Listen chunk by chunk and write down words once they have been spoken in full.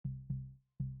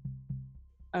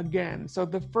again. So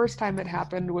the first time it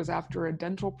happened was after a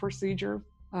dental procedure.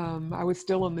 I was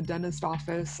still in the dentist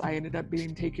office. I ended up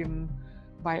being taken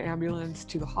by ambulance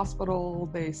to the hospital.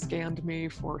 They scanned me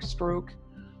for stroke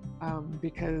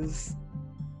because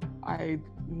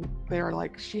they were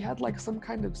like, she had like some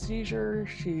kind of seizure.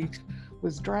 She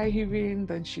was dry heaving,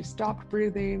 then she stopped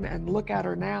breathing, and look at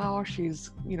her now. She's,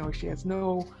 she has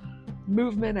no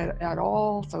movement at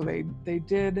all. So they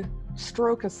did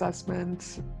stroke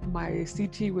assessment. My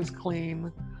CT was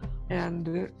clean,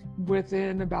 and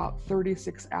within about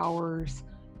 36 hours,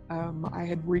 I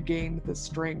had regained the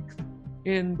strength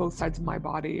in both sides of my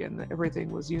body, and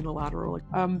everything was unilateral.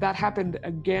 That happened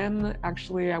again.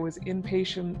 Actually, I was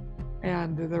inpatient,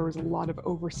 and there was a lot of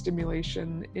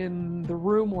overstimulation in the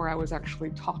room where I was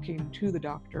actually talking to the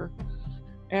doctor.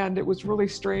 And it was really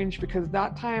strange because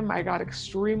that time I got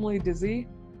extremely dizzy.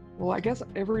 Well, I guess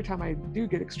every time I do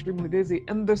get extremely dizzy.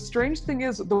 And the strange thing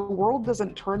is, the world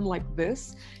doesn't turn like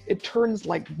this, it turns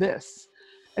like this.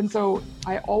 And so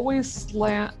I always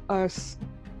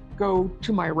go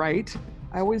to my right.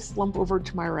 I always slump over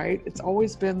to my right. It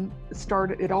always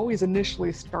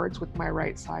initially starts with my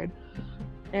right side.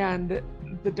 And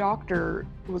the doctor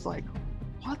was like,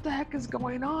 what the heck is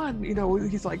going on?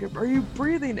 He's like, are you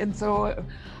breathing? And so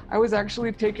I was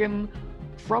actually taken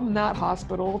from that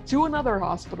hospital to another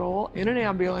hospital in an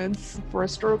ambulance for a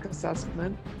stroke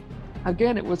assessment.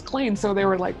 Again, it was clean. So they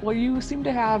were like, well, you seem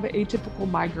to have atypical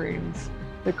migraines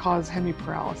that cause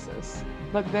hemiparalysis.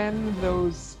 But then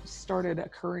those started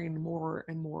occurring more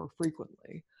and more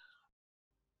frequently.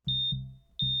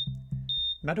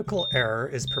 Medical error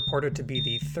is purported to be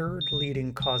the third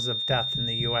leading cause of death in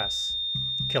the US,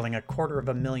 killing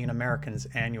 250,000 Americans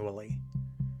annually.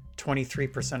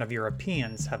 23% of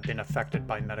Europeans have been affected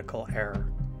by medical error.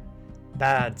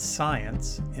 Bad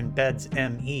science embeds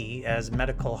ME as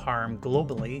medical harm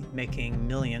globally, making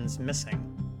millions missing.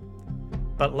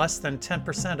 But less than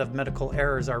 10% of medical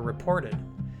errors are reported,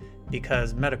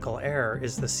 because medical error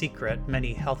is the secret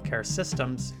many healthcare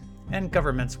systems and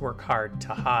governments work hard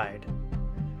to hide.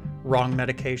 Wrong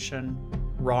medication,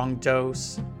 wrong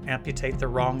dose, amputate the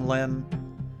wrong limb.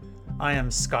 I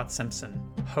am Scott Simpson,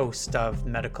 host of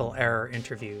Medical Error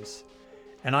Interviews,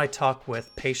 and I talk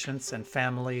with patients and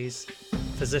families,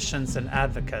 physicians and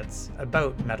advocates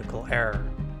about medical error.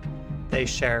 They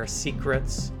share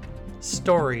secrets,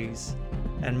 stories,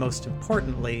 and most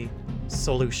importantly,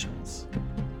 solutions.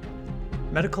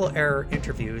 Medical Error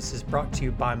Interviews is brought to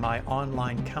you by my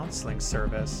online counseling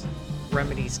service,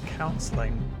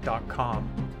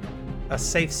 remediescounseling.com, a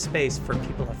safe space for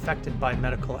people affected by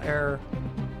medical error,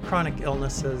 chronic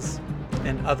illnesses,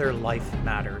 and other life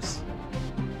matters.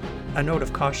 A note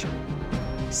of caution: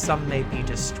 some may be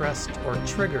distressed or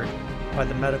triggered by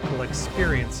the medical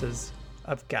experiences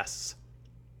of guests.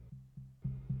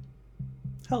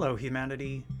 Hello,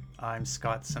 humanity. I'm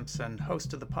Scott Simpson,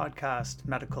 host of the podcast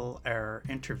Medical Error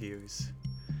Interviews.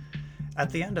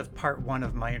 At the end of part one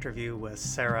of my interview with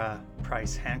Sarah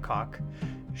Price Hancock,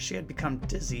 she had become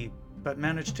dizzy but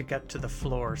managed to get to the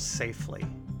floor safely.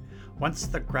 Once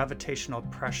the gravitational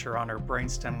pressure on her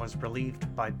brainstem was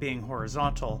relieved by being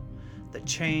horizontal, the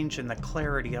change in the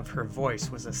clarity of her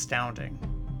voice was astounding.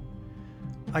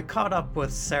 I caught up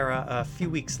with Sarah a few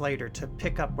weeks later to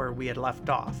pick up where we had left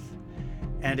off.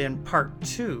 And in part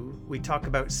two, we talk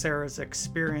about Sarah's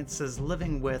experiences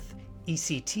living with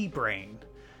ECT brain,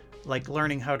 like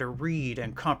learning how to read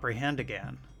and comprehend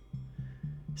again.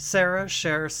 Sarah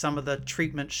shares some of the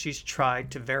treatments she's tried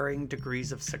to varying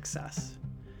degrees of success,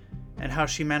 and how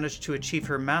she managed to achieve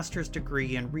her master's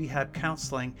degree in rehab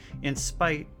counseling in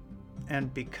spite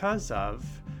and because of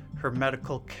her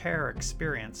medical care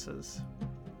experiences.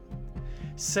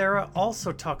 Sarah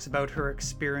also talks about her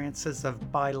experiences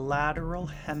of bilateral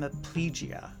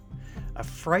hemiplegia, a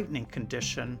frightening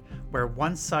condition where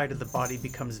one side of the body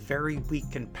becomes very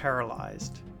weak and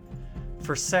paralyzed.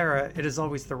 For Sarah, it is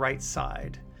always the right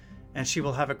side, and she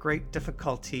will have a great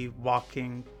difficulty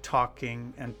walking,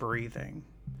 talking, and breathing.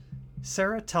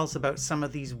 Sarah tells about some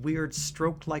of these weird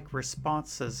stroke-like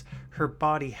responses her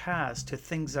body has to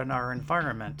things in our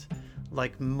environment,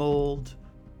 like mold,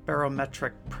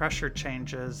 barometric pressure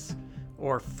changes,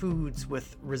 or foods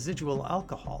with residual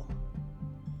alcohol.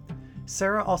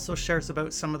 Sarah also shares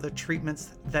about some of the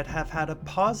treatments that have had a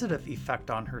positive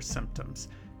effect on her symptoms,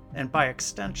 and by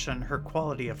extension, her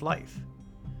quality of life.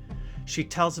 She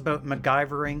tells about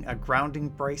MacGyvering a grounding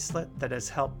bracelet that has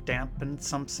helped dampen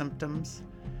some symptoms,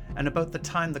 and about the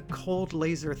time the cold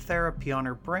laser therapy on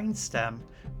her brainstem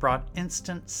brought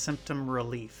instant symptom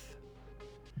relief.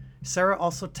 Sarah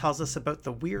also tells us about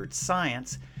the weird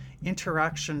science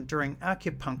interaction during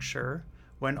acupuncture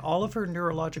when all of her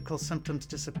neurological symptoms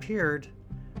disappeared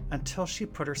until she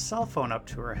put her cell phone up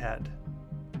to her head.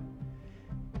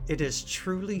 It is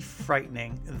truly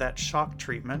frightening that shock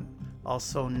treatment,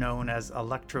 also known as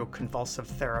electroconvulsive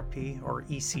therapy or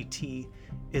ECT,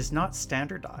 is not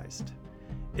standardized.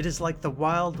 It is like the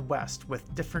Wild West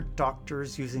with different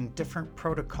doctors using different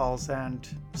protocols and,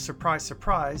 surprise,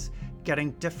 surprise,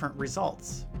 getting different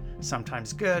results.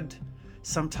 Sometimes good,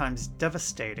 sometimes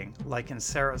devastating, like in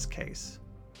Sarah's case.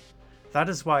 That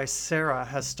is why Sarah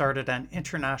has started an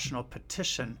international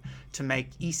petition to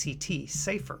make ECT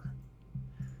safer.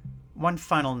 One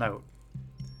final note.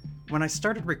 When I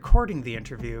started recording the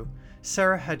interview,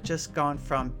 Sarah had just gone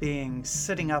from being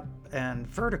sitting up and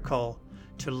vertical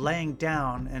to laying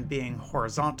down and being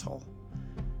horizontal.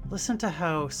 Listen to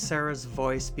how Sarah's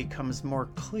voice becomes more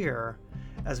clear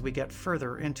as we get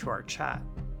further into our chat.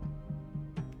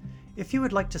 If you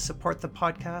would like to support the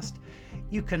podcast,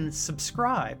 you can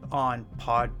subscribe on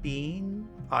Podbean,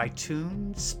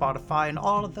 iTunes, Spotify, and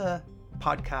all of the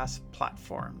podcast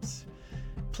platforms.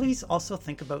 Please also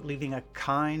think about leaving a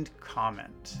kind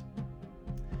comment.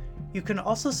 You can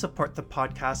also support the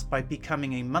podcast by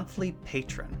becoming a monthly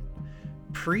patron.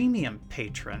 Premium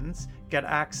patrons get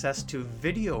access to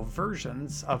video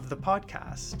versions of the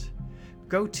podcast.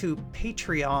 Go to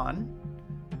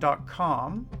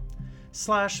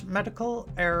patreon.com/medical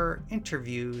error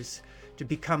interviews to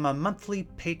become a monthly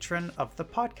patron of the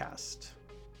podcast.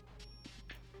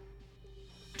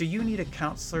 Do you need a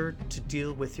counselor to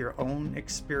deal with your own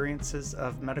experiences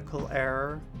of medical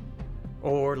error,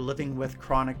 or living with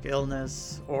chronic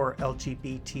illness, or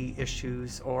LGBT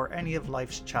issues, or any of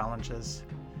life's challenges?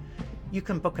 You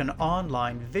can book an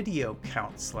online video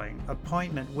counseling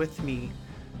appointment with me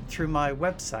through my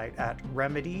website at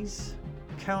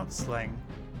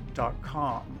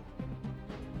remediescounseling.com.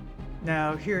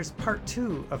 Now, here's part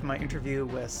 2 of my interview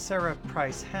with Sarah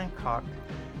Price Hancock,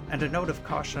 and a note of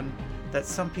caution that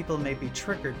some people may be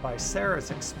triggered by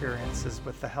Sarah's experiences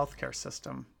with the healthcare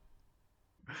system.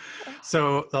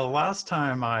 So the last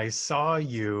time I saw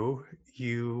you,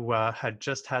 you had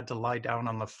just had to lie down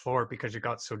on the floor because you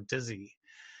got so dizzy.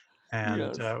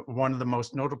 And Yes. one of the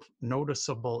most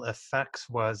noticeable effects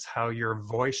was how your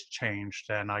voice changed.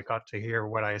 And I got to hear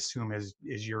what I assume is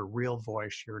your real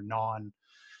voice, your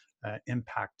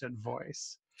non-impacted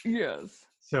voice. Yes.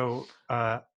 So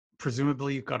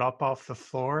presumably you got up off the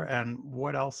floor, and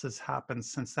what else has happened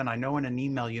since then? I know in an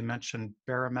email you mentioned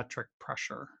barometric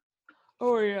pressure.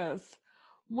 Oh yes.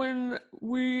 When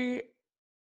I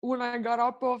got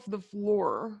up off the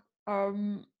floor,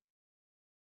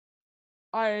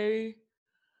 it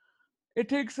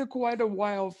takes quite a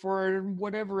while for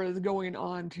whatever is going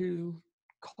on to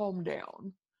calm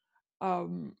down.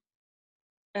 Um,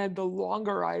 and the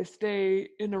longer I stay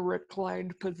in a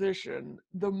reclined position,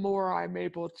 the more I'm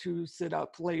able to sit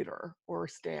up later or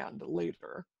stand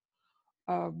later.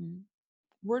 Um,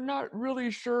 we're not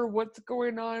really sure what's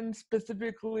going on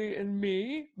specifically in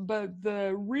me, but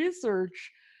the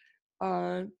research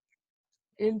uh,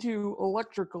 into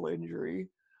electrical injury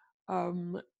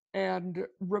um, and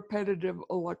repetitive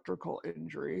electrical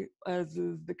injury, as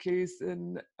is the case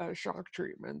in shock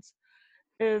treatments,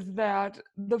 is that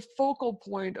the focal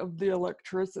point of the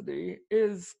electricity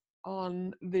is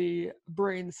on the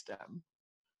brainstem,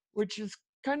 which is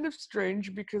kind of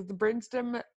strange because the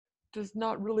brainstem does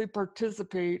not really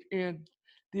participate in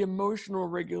the emotional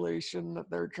regulation that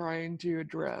they're trying to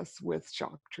address with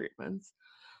shock treatments.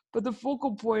 But the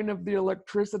focal point of the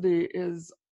electricity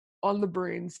is on the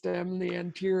brainstem, the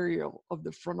anterior of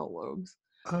the frontal lobes.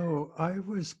 Oh, I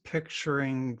was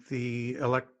picturing the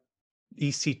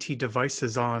ECT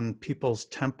devices on people's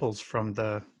temples from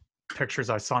the pictures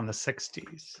I saw in the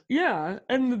 60s. Yeah,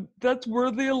 and that's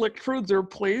where the electrodes are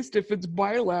placed. If it's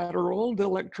bilateral, the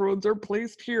electrodes are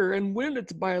placed here. And when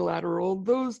it's bilateral,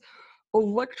 those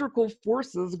electrical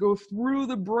forces go through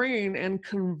the brain and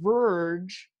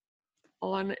converge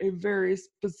on a very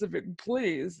specific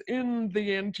place in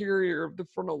the anterior of the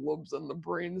frontal lobes and the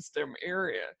brainstem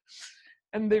area.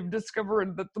 And they've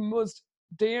discovered that the most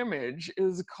damage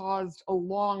is caused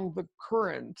along the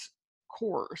current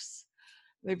course.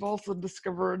 They've also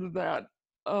discovered that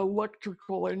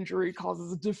electrical injury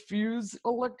causes diffuse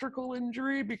electrical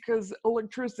injury because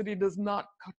electricity does not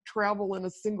travel in a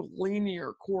single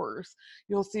linear course.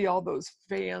 You'll see all those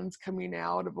fans coming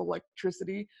out of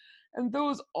electricity, and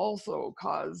those also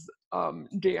cause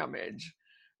damage.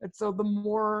 And so the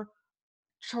more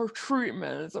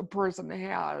treatments a person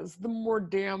has, the more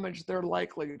damage they're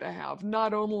likely to have,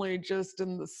 not only just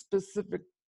in the specific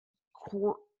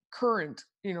current,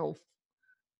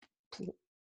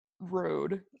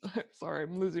 road. Sorry,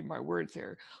 I'm losing my words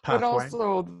here. But Pathway.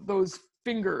 also those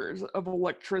fingers of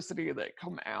electricity that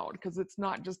come out, because it's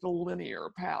not just a linear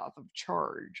path of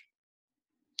charge.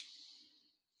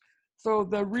 So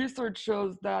the research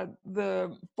shows that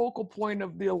the focal point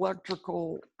of the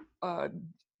electrical uh,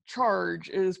 charge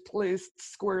is placed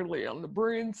squarely on the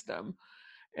brainstem.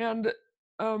 And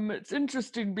it's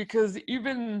interesting because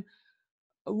even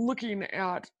looking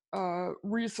at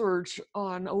research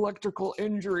on electrical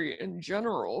injury in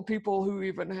general, people who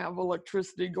even have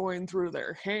electricity going through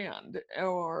their hand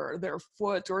or their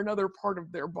foot or another part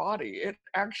of their body, it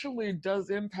actually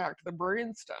does impact the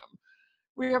brainstem.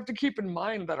 We have to keep in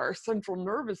mind that our central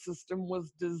nervous system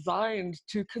was designed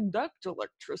to conduct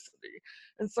electricity.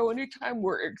 And so anytime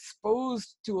we're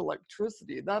exposed to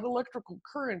electricity, that electrical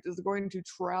current is going to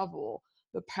travel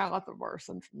the path of our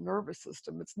central nervous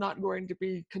system. It's not going to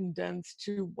be condensed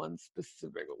to one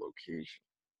specific location.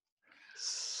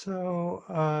 So,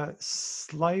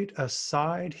 slight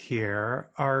aside here,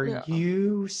 are Yeah,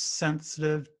 you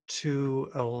sensitive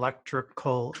to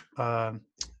electrical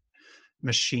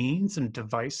machines and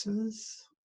devices?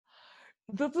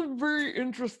 that's a very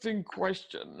interesting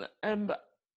question. And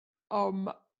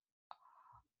um,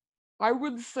 I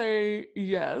would say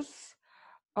yes.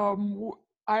 Um,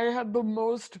 I had the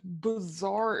most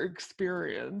bizarre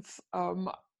experience.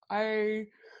 I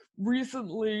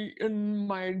recently, in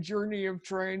my journey of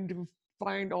trying to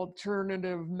find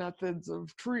alternative methods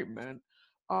of treatment,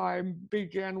 I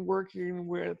began working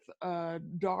with a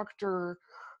doctor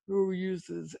who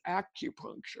uses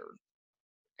acupuncture.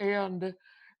 And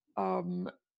um,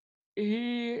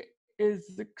 he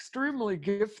is extremely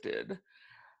gifted.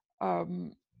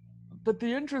 Um, but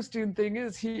the interesting thing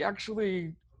is, he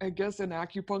actually, I guess in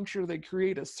acupuncture, they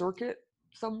create a circuit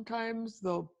sometimes.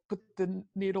 They'll put the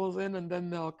needles in and then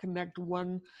they'll connect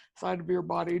one side of your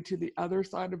body to the other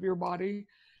side of your body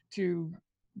to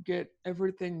get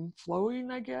everything flowing,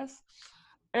 I guess.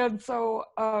 And so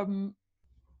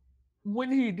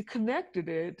when he connected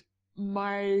it,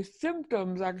 my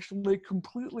symptoms actually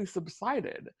completely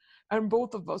subsided. And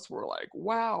both of us were like,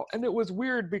 wow. And it was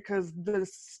weird because the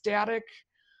static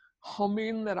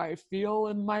humming that I feel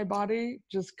in my body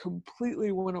just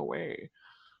completely went away.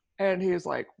 And he's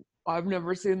like, I've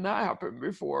never seen that happen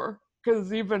before.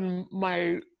 Because even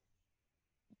my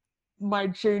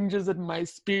changes in my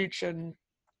speech and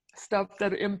stuff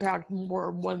that impact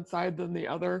more one side than the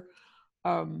other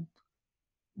um,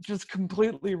 just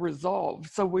completely resolved.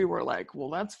 So we were like, well,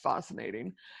 that's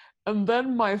fascinating. And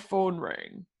then my phone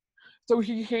rang. So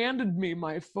he handed me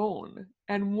my phone.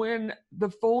 And when the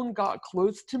phone got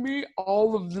close to me,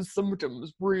 all of the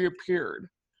symptoms reappeared.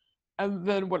 And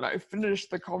then when I finished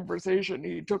the conversation,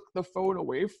 he took the phone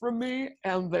away from me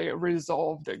and they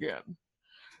resolved again.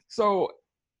 So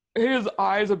his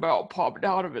eyes about popped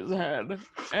out of his head.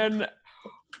 And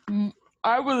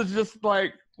I was just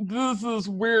like, this is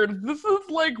weird. This is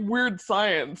like weird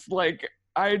science. Like,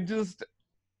 I just,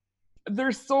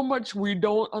 there's so much we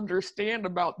don't understand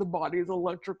about the body's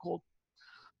electrical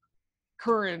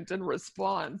current and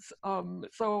response.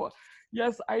 So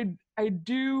yes, I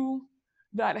do.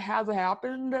 That has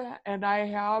happened, and I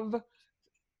have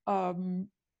um,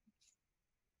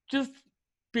 just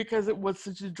because it was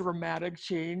such a dramatic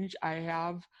change. I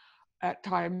have at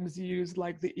times used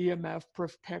like the EMF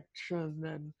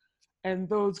protection and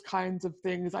those kinds of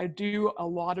things. I do a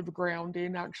lot of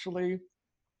grounding actually,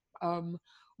 um,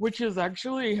 which has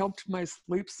actually helped my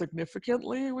sleep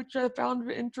significantly, which I found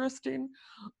interesting.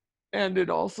 And it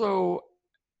also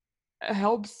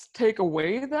helps take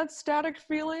away that static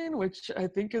feeling, which I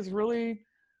think is really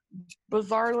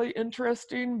bizarrely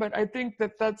interesting. But I think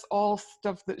that that's all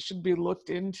stuff that should be looked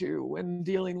into when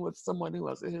dealing with someone who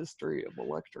has a history of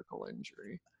electrical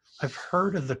injury. I've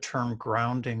heard of the term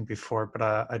grounding before, but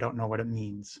I don't know what it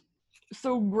means.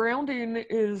 So, grounding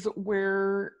is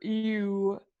where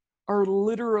you are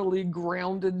literally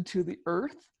grounded to the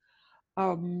earth.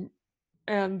 Um,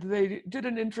 and they did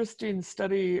an interesting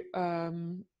study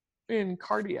in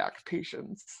cardiac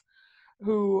patients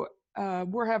who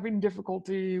were having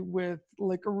difficulty with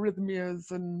like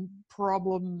arrhythmias and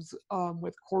problems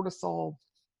with cortisol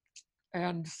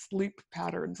and sleep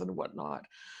patterns and whatnot.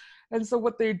 And so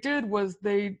what they did was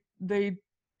they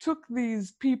took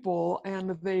these people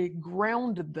and they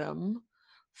grounded them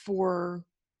for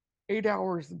 8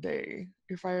 hours a day,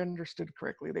 if I understood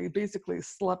correctly. They basically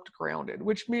slept grounded,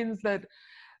 which means that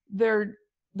there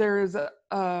there's a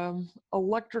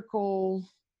electrical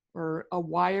or a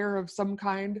wire of some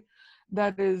kind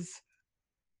that is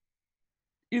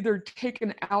either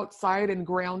taken outside and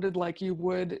grounded like you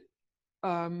would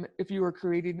if you were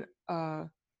creating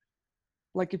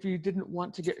like if you didn't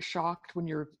want to get shocked when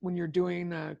you're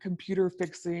doing computer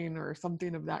fixing or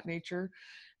something of that nature,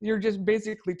 you're just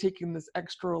basically taking this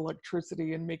extra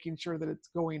electricity and making sure that it's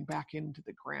going back into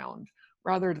the ground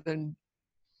rather than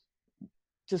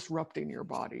disrupting your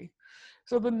body.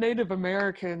 So the Native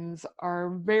Americans are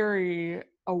very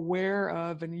aware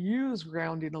of and use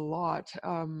grounding a lot.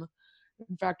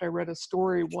 In fact, I read a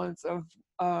story once of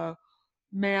a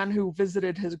man who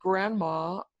visited his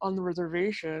grandma on the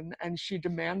reservation, and she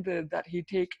demanded that he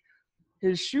take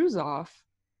his shoes off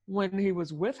when he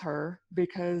was with her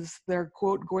because they're,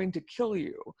 quote, going to kill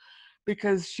you.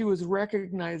 Because she was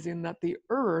recognizing that the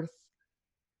earth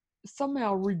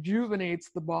somehow rejuvenates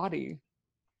the body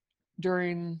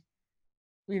during,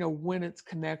 when it's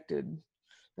connected.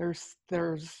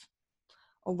 There's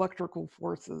electrical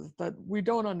forces that we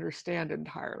don't understand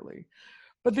entirely.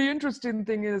 But the interesting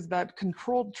thing is that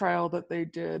controlled trial that they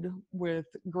did with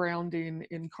grounding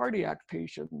in cardiac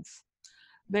patients,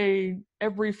 they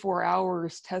every 4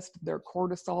 hours tested their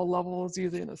cortisol levels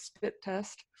using a spit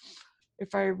test,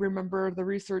 if I remember the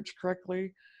research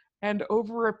correctly. And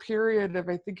over a period of,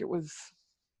 I think it was,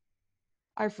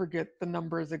 I forget the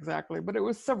numbers exactly, but it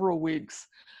was several weeks.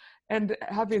 And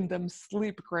having them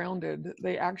sleep grounded,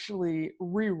 they actually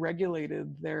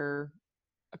re-regulated their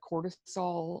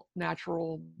cortisol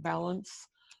natural balance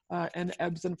and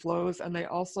ebbs and flows. And they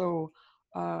also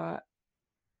uh,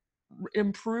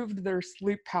 improved their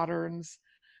sleep patterns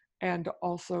and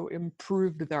also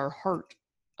improved their heart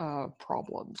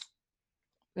problems.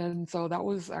 And so that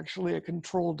was actually a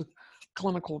controlled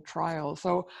clinical trial.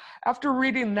 So after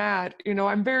reading that,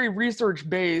 I'm very research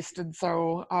based. And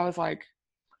so I was like,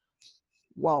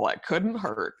 well, it couldn't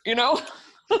hurt, because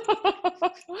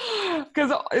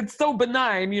it's so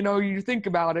benign, you think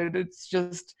about it, it's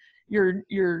just you're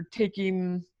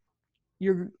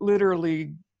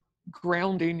literally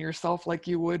grounding yourself like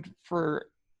you would for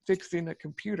fixing a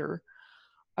computer.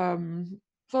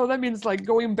 So that means like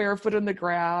going barefoot in the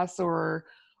grass or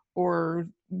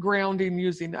grounding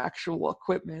using actual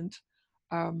equipment.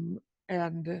 And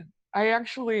I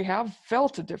actually have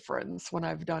felt a difference when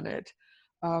I've done it.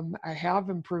 I have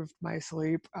improved my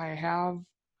sleep. I have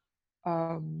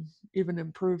even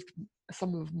improved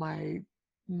some of my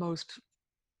most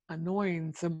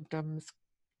annoying symptoms.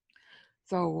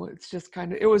 So it's just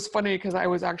it was funny because I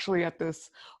was actually at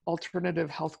this alternative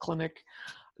health clinic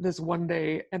this one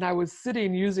day and I was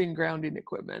sitting using grounding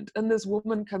equipment, and this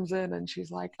woman comes in and she's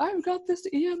like, I've got this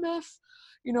EMF,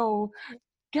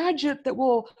 gadget that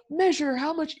will measure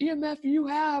how much EMF you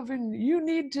have, and you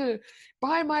need to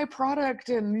buy my product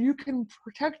and you can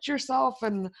protect yourself.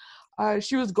 And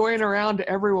she was going around to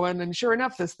everyone, and sure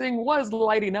enough, this thing was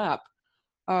lighting up,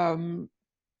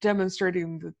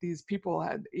 demonstrating that these people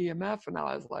had EMF. And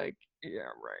I was like,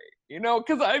 yeah, right,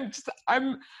 because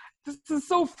this is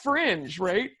so fringe,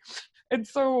 right? And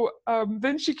so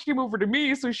then she came over to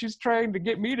me, so she's trying to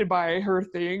get me to buy her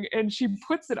thing, and she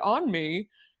puts it on me,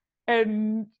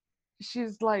 and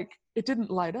she's like, it didn't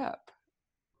light up.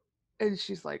 And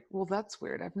she's like, well, that's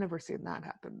weird. I've never seen that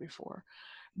happen before.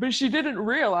 But she didn't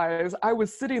realize I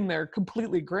was sitting there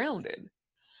completely grounded.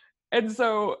 And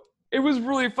so it was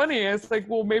really funny. It's like,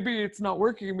 well, maybe it's not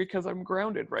working because I'm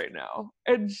grounded right now.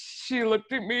 And she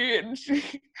looked at me and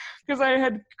because I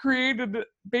had created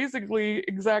basically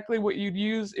exactly what you'd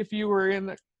use if you were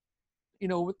in,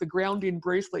 with the grounding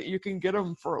bracelet. You can get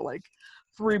them for like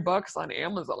 $3 on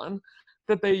Amazon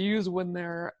that they use when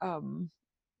they're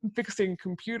fixing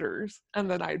computers.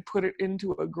 And then I'd put it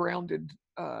into a grounded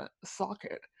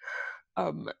socket.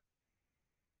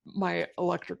 My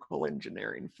electrical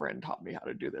engineering friend taught me how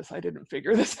to do this. I didn't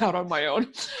figure this out on my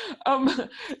own.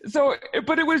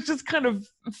 But it was just kind of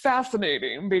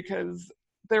fascinating because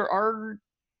there are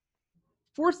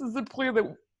forces at play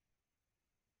that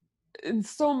in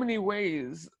so many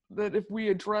ways that if we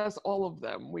address all of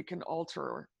them, we can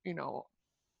alter,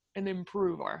 and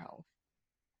improve our health.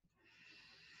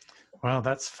 Wow,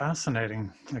 that's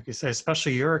fascinating. Like you say,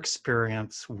 especially your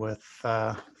experience with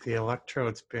the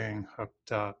electrodes being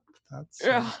hooked up.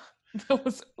 Yeah, that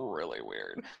was really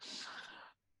weird.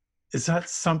 Is that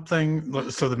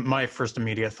something, so my first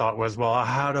immediate thought was, well,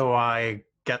 how do I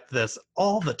get this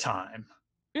all the time?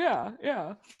 Yeah.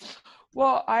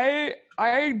 Well, I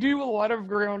do a lot of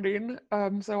grounding.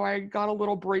 So I got a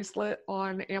little bracelet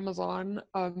on Amazon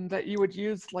that you would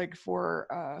use like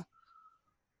for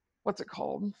what's it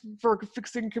called? For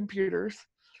fixing computers.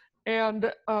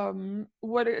 And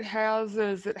what it has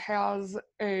is it has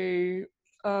a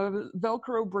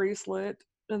Velcro bracelet,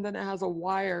 and then it has a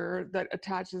wire that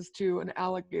attaches to an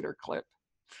alligator clip.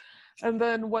 And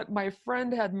then what my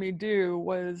friend had me do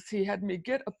was he had me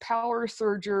get a power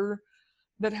surger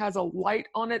that has a light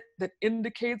on it that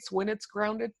indicates when it's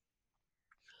grounded,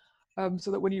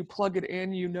 so that when you plug it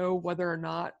in, you know whether or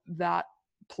not that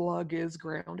plug is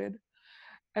grounded.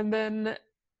 And then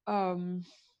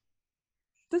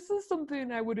this is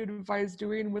something I would advise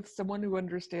doing with someone who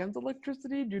understands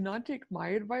electricity. Do not take my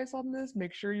advice on this.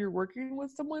 Make sure you're working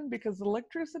with someone, because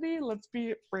electricity, let's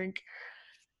be frank,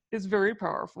 is very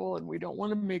powerful and we don't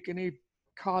want to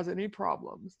cause any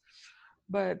problems.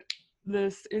 But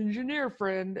this engineer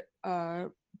friend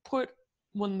put,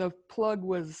 when the plug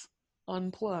was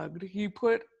unplugged, he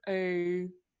put a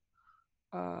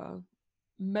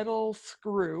metal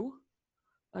screw,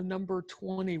 a number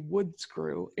 20 wood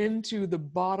screw, into the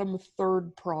bottom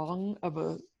third prong of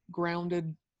a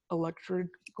grounded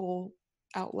electrical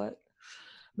outlet.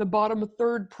 The bottom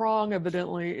third prong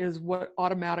evidently is what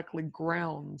automatically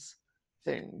grounds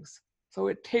things. So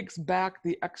it takes back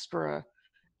the extra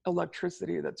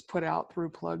electricity that's put out through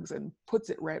plugs and puts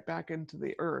it right back into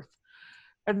the earth.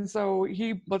 And so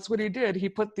that's what he did. He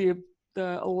put the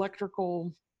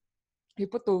electrical, he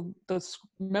put the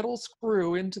metal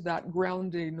screw into that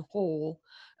grounding hole,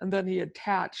 and then he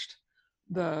attached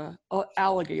the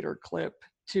alligator clip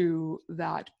to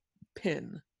that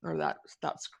pin, or that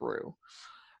screw.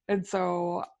 And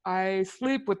so I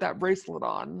sleep with that bracelet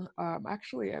on.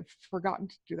 Actually, I've forgotten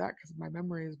to do that because my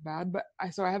memory is bad, but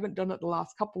so I haven't done it the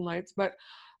last couple nights, but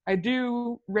I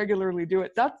do regularly do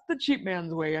it. That's the cheap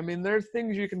man's way. I mean, there's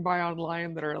things you can buy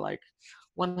online that are like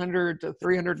 $100 to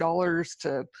 $300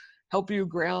 to help you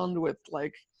ground with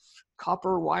like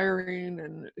copper wiring.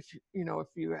 And if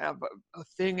you have a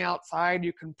thing outside,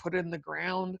 you can put in the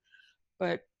ground,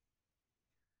 but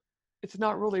it's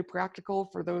not really practical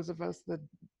for those of us that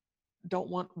don't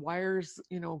want wires,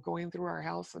 going through our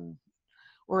house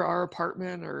or our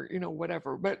apartment, or,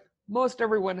 whatever. But most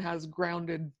everyone has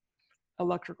grounded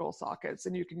electrical sockets,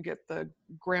 and you can get the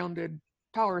grounded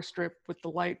power strip with the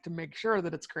light to make sure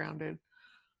that it's grounded,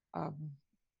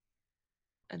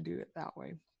 and do it that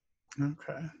way.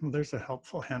 Okay, well, there's a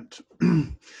helpful hint.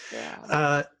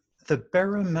 Yeah. The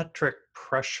barometric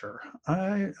pressure.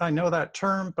 I know that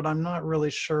term, but I'm not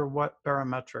really sure what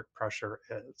barometric pressure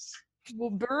is.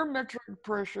 Well, barometric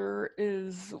pressure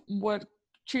is what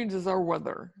changes our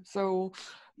weather. So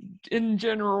in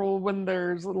general, when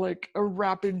there's like a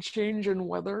rapid change in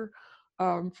weather,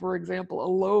 for example, a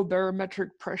low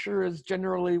barometric pressure is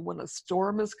generally when a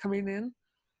storm is coming in.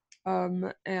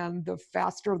 And the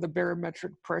faster the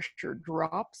barometric pressure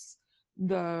drops,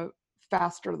 the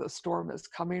faster the storm is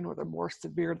coming, or the more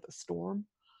severe the storm.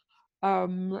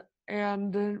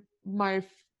 And my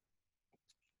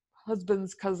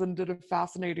husband's cousin did a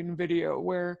fascinating video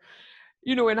where,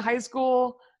 in high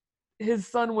school, his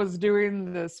son was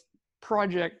doing this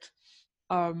project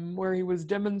where he was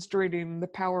demonstrating the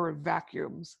power of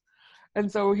vacuums.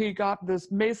 And so he got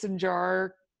this mason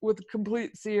jar with a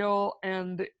complete seal,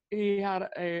 and he had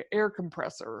an air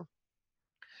compressor.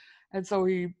 And so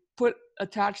he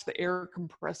attached the air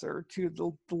compressor to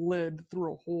the lid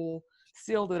through a hole,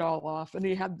 sealed it all off, and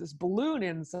he had this balloon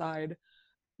inside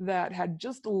that had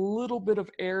just a little bit of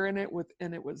air in it,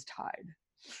 and it was tied.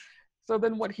 So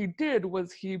then what he did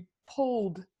was he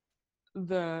pulled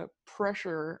the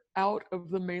pressure out of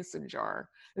the mason jar,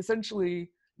 essentially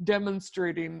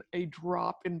demonstrating a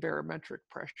drop in barometric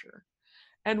pressure.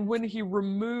 And when he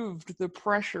removed the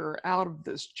pressure out of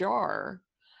this jar,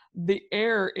 the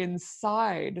air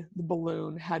inside the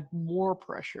balloon had more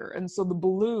pressure. And so the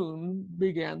balloon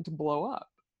began to blow up.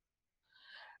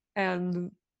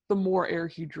 And the more air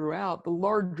he drew out, the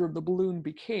larger the balloon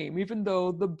became, even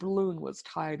though the balloon was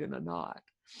tied in a knot.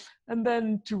 And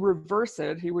then to reverse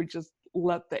it, he would just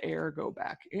let the air go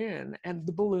back in, and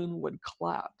the balloon would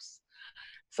collapse.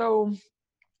 So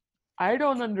I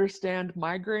don't understand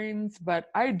migraines, but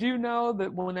I do know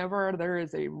that whenever there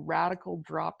is a radical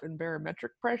drop in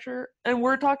barometric pressure, and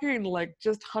we're talking like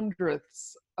just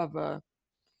hundredths of a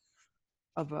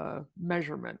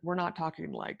measurement, we're not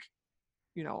talking like,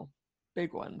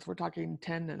 big ones. We're talking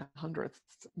 10 and hundredths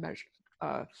measure.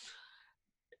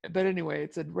 But anyway,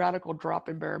 it's a radical drop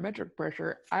in barometric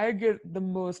pressure. I get the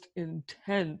most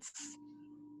intense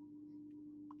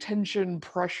tension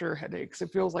pressure headaches.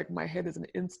 It feels like my head is an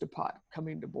Instapot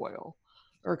coming to boil,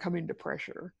 or coming to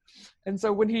pressure. And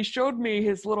so when he showed me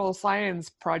his little science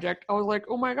project, I was like,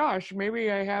 oh my gosh,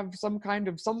 maybe I have some kind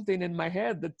of something in my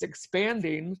head that's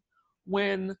expanding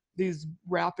when these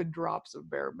rapid drops of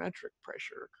barometric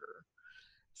pressure occur.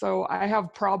 So I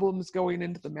have problems going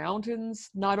into the mountains,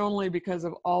 not only because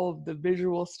of all of the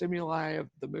visual stimuli of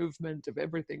the movement of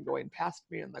everything going past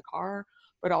me in the car,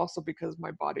 but also because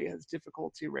my body has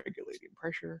difficulty regulating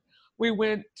pressure. We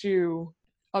went to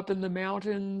up in the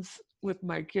mountains with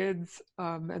my kids,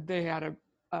 and they had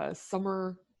a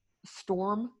summer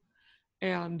storm,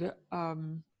 and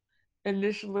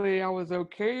initially I was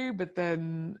okay, but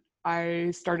then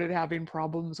I started having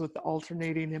problems with the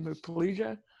alternating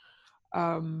hemiplegia.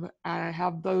 I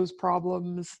have those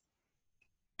problems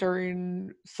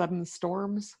during sudden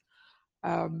storms.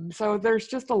 So there's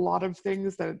just a lot of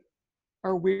things that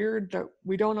are weird that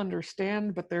we don't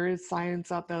understand, but there is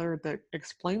science out there that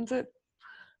explains it,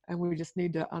 and we just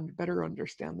need to better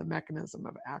understand the mechanism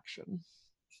of action.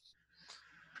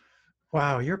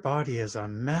 Wow, your body is a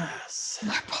mess.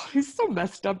 My body's so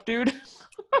messed up, dude.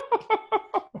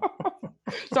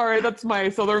 Sorry, that's my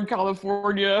Southern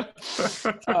California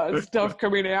stuff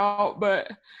coming out.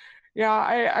 But yeah,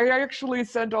 I actually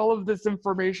sent all of this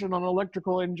information on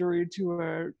electrical injury to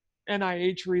a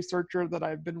NIH researcher that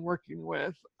I've been working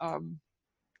with.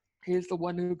 He's the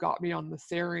one who got me on the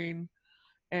Serine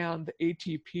and the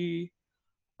ATP,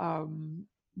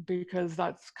 because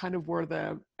that's kind of where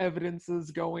the evidence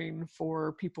is going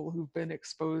for people who've been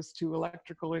exposed to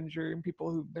electrical injury and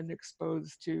people who've been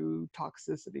exposed to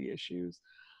toxicity issues.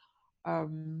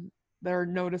 They're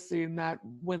noticing that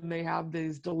when they have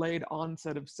these delayed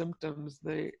onset of symptoms,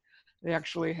 they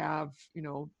actually have,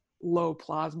 low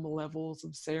plasma levels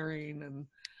of serine, and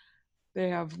they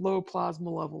have low plasma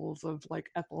levels of like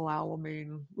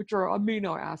ethylalamine, which are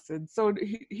amino acids. So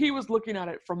he was looking at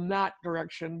it from that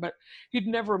direction, but he'd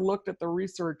never looked at the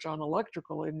research on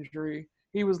electrical injury.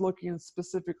 He was looking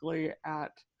specifically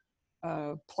at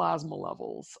plasma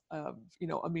levels of,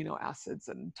 amino acids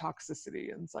and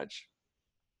toxicity and such.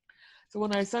 So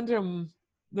when I sent him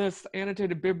this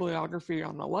annotated bibliography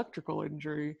on electrical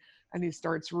injury, and he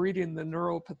starts reading the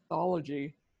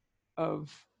neuropathology of,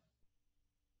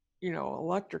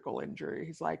 electrical injury,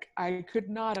 he's like, I could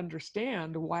not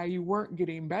understand why you weren't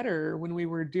getting better when we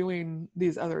were doing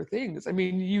these other things. I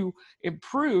mean, you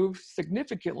improved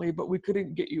significantly, but we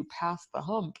couldn't get you past the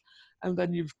hump, and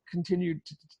then you've continued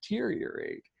to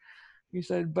deteriorate. He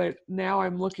said, but now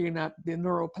I'm looking at the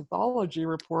neuropathology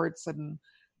reports, and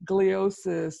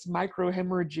gliosis,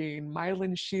 microhemorrhaging,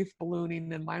 myelin sheath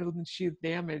ballooning and myelin sheath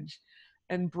damage,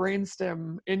 and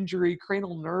brainstem injury,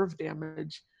 cranial nerve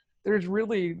damage. There's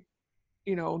really,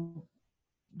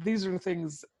 these are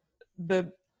things that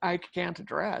I can't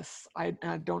address. I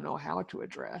don't know how to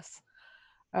address.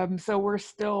 So we're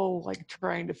still like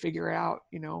trying to figure out,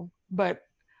 but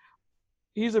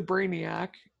he's a brainiac.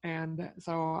 And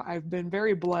so I've been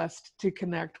very blessed to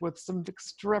connect with some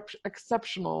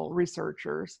exceptional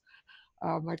researchers.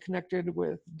 I connected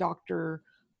with Dr.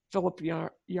 Philip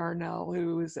Yarnell,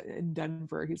 who is in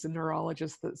Denver. He's a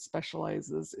neurologist that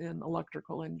specializes in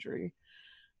electrical injury.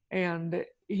 And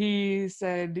he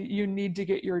said, you need to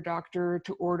get your doctor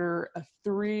to order a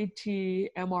 3T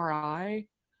MRI,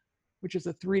 which is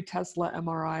a 3 Tesla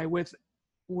MRI with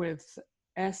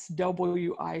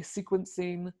SWI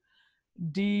sequencing,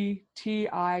 DTI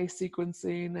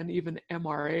sequencing, and even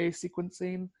MRA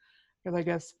sequencing, because I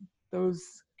guess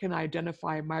those can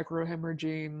identify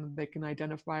microhemorrhaging, they can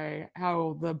identify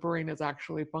how the brain is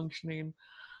actually functioning.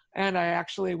 And I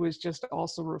actually was just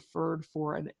also referred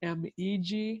for an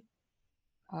MEG,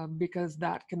 because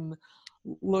that can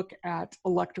look at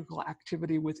electrical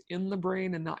activity within the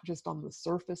brain and not just on the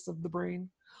surface of the brain.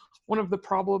 One of the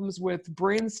problems with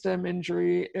brainstem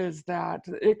injury is that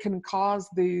it can cause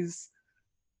these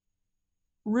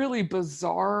really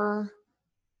bizarre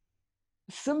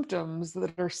symptoms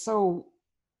that are so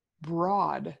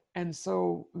broad and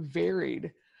so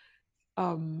varied,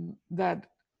 that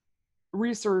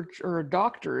research or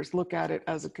doctors look at it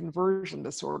as a conversion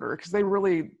disorder, because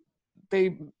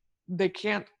they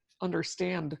can't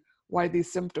understand why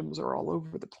these symptoms are all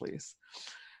over the place.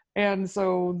 And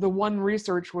so the one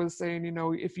research was saying,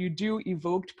 if you do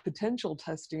evoked potential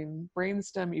testing,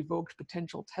 brainstem evoked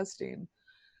potential testing,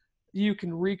 you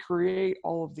can recreate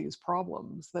all of these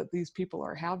problems that these people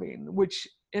are having, which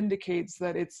indicates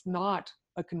that it's not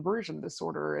a conversion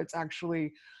disorder. It's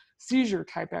actually seizure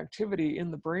type activity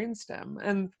in the brainstem.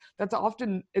 And that's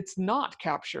often, it's not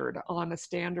captured on a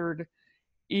standard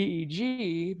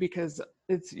EEG, because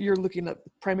you're looking at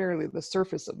primarily the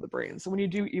surface of the brain. So when you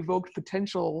do evoked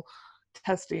potential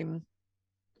testing,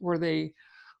 where they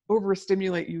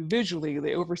overstimulate you visually,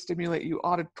 they overstimulate you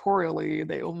auditorially,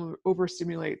 they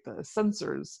overstimulate the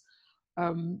sensors,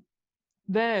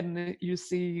 then you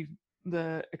see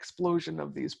the explosion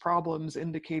of these problems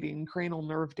indicating cranial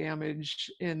nerve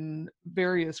damage in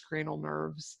various cranial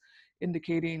nerves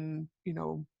indicating,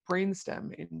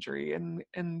 brainstem injury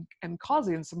and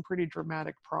causing some pretty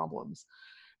dramatic problems.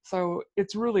 So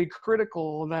it's really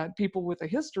critical that people with a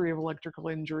history of electrical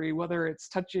injury, whether it's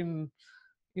touching,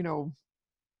 you know,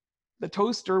 the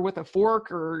toaster with a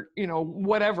fork or,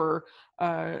 whatever,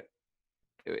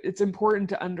 it's important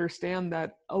to understand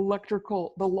that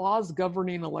the laws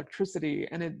governing electricity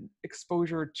and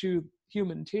exposure to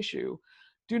human tissue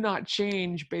do not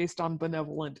change based on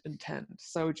benevolent intent.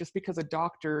 So just because a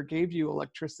doctor gave you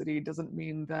electricity doesn't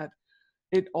mean that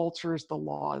it alters the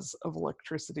laws of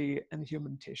electricity and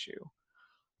human tissue.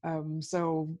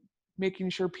 So making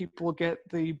sure people get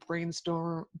the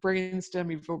brainstem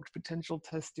evoked potential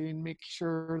testing, make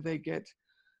sure they get,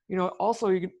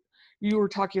 also you were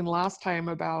talking last time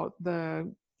about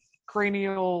the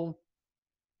cranial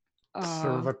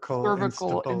Cervical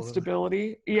cervical instability.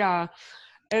 instability. Yeah.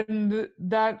 And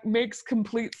that makes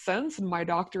complete sense. And my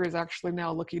doctor is actually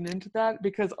now looking into that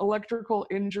because electrical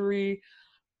injury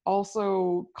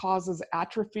also causes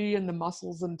atrophy in the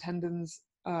muscles and tendons,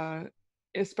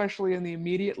 especially in the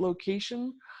immediate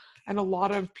location. And a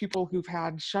lot of people who've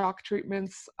had shock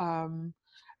treatments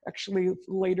actually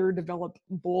later develop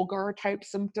Bulgar type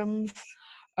symptoms.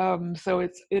 So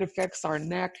it affects our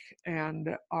neck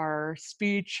and our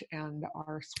speech and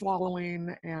our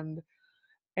swallowing,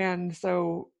 and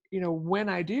so when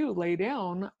I do lay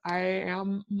down, I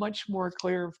am much more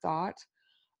clear of thought.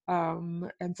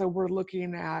 And so we're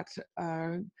looking at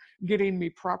getting me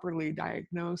properly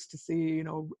diagnosed to see,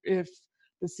 if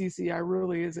the CCI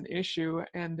really is an issue.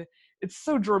 And it's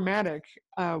so dramatic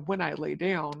when I lay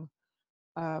down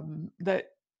that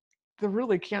there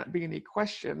really can't be any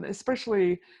question,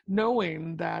 especially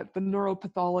knowing that the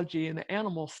neuropathology in the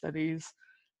animal studies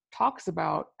talks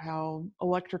about how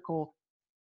electrical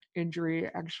injury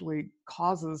actually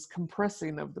causes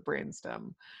compressing of the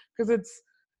brainstem, because it's,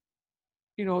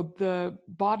 the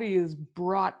body is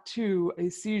brought to a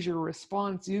seizure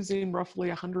response using roughly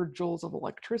 100 joules of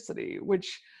electricity,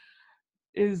 which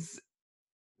is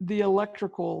the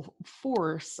electrical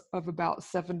force of about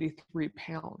 73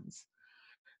 pounds.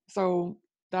 So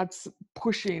that's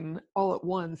pushing all at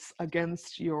once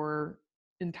against your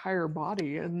entire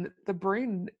body, and the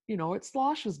brain, it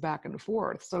sloshes back and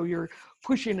forth. So you're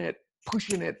pushing it,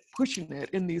 pushing it, pushing it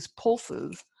in these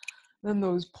pulses. Then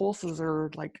those pulses are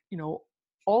like,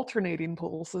 alternating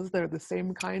pulses. They're the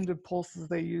same kind of pulses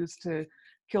they use to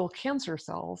kill cancer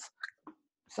cells.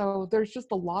 So there's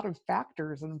just a lot of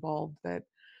factors involved that,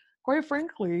 quite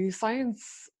frankly,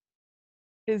 science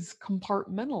is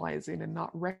compartmentalizing and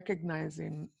not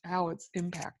recognizing how it's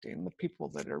impacting the people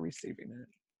that are receiving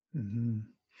it. Mm-hmm.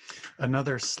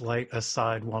 Another slight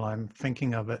aside while I'm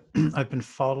thinking of it, I've been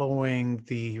following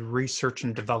the research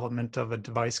and development of a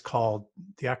device called,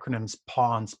 the acronym's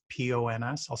PONS,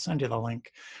 P-O-N-S. I'll send you the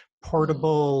link.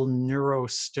 Portable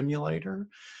neurostimulator.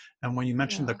 And when you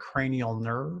mentioned the cranial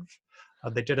nerve,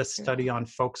 they did a study on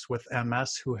folks with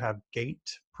MS who have gait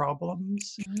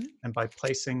problems. Mm-hmm. And by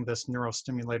placing this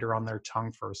neurostimulator on their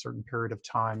tongue for a certain period of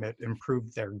time, it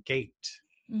improved their gait.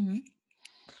 Mm-hmm.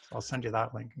 So I'll send you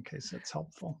that link in case it's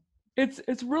helpful.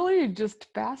 It's really just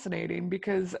fascinating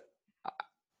because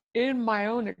in my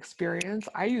own experience,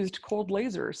 I used cold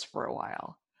lasers for a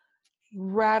while.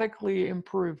 Radically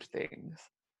improved things,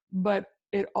 but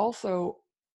it also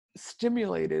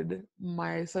stimulated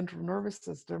my central nervous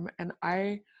system, and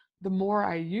the more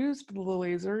I used the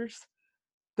lasers,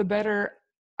 the better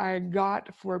I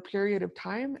got for a period of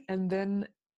time, and then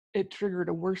it triggered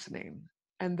a worsening.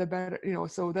 And the better,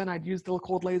 so then I'd use the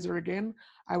cold laser again,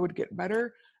 I would get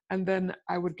better, and then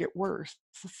I would get worse.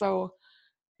 So,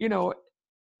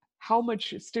 how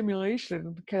much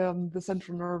stimulation can the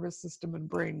central nervous system and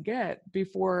brain get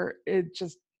before it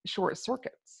just short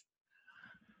circuits?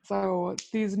 So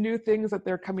these new things that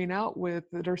they're coming out with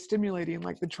that are stimulating,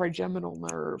 like the trigeminal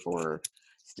nerve, or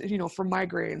for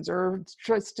migraines, or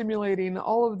stimulating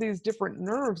all of these different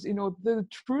nerves, the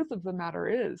truth of the matter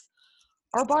is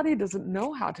our body doesn't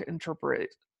know how to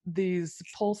interpret these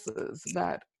pulses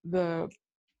that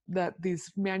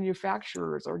these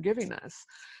manufacturers are giving us.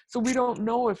 So we don't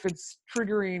know if it's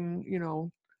triggering,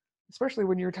 especially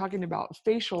when you're talking about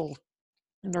facial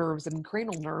nerves and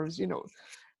cranial nerves,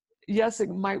 yes, it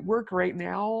might work right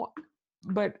now,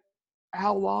 but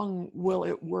how long will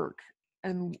it work?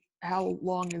 And how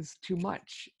long is too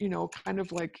much? Kind of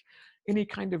like any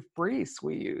kind of brace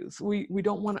we use. We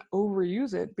don't want to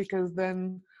overuse it, because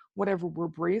then whatever we're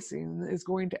bracing is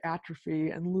going to atrophy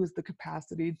and lose the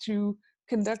capacity to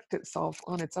conduct itself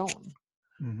on its own.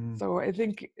 Mm-hmm. So I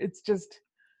think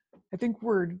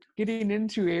we're getting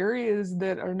into areas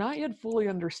that are not yet fully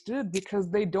understood,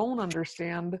 because they don't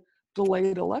understand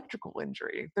delayed electrical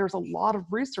injury. There's a lot of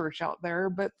research out there,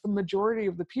 but the majority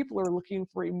of the people are looking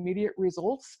for immediate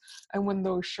results. And when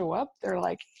those show up, they're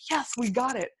like, yes, we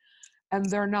got it. And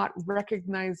they're not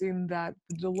recognizing that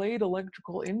the delayed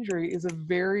electrical injury is a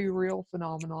very real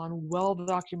phenomenon, well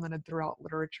documented throughout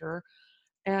literature,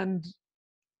 and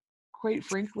quite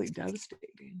frankly,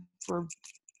 devastating for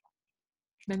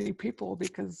many people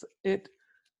because it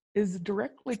is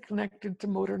directly connected to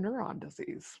motor neuron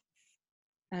disease.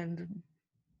 And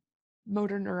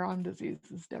motor neuron disease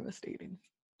is devastating.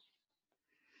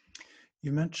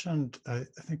 You mentioned, I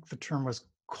think the term was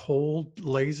cold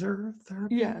laser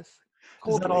therapy? Yes, Is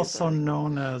cold that also laser.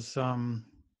 known as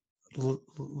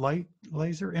light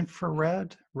laser,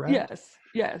 infrared, red? Yes,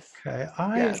 yes, Okay,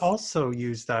 I yes. also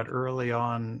used that early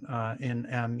on in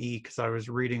ME because I was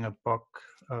reading a book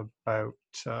about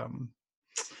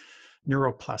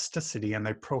neuroplasticity, and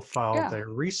they profiled Yeah. a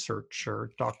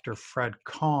researcher, Dr. Fred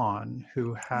Kahn,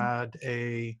 who had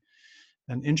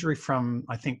an injury from,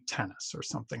 I think, tennis or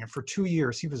something. And for 2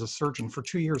 years, he was a surgeon. For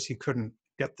 2 years, he couldn't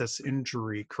get this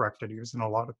injury corrected. He was in a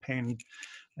lot of pain.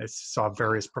 I saw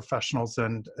various professionals,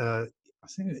 and I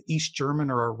think an East German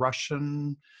or a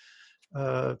Russian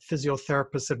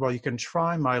physiotherapist said, well, you can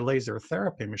try my laser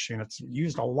therapy machine. It's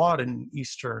used a lot in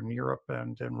Eastern Europe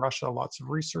and in Russia, lots of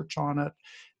research on it.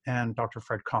 And Dr.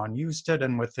 Fred Kahn used it,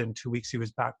 and within 2 weeks, he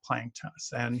was back playing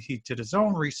tennis. And he did his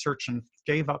own research and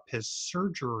gave up his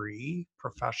surgery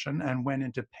profession and went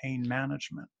into pain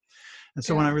management. And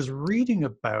so when I Yeah. was reading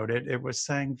about it, it was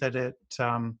saying that it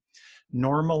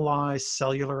normalized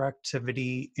cellular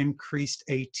activity, increased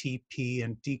ATP,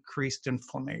 and decreased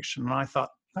inflammation. And I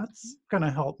thought, that's going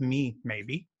to help me,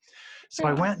 maybe. So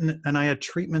I Yeah. went and I had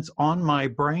treatments on my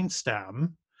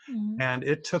brainstem, Mhm. and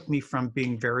it took me from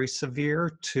being very severe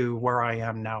to where I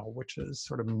am now, which is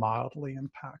sort of mildly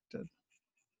impacted.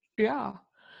 Yeah.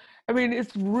 I mean,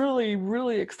 it's really,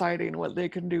 really exciting what they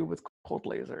can do with cold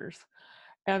lasers.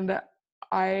 And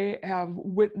I have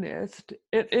witnessed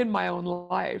it in my own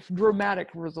life,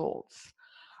 dramatic results.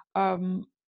 Um,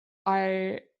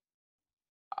 I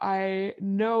I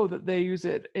know that they use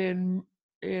it in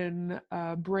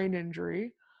brain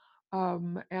injury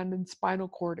and in spinal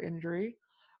cord injury,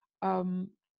 um,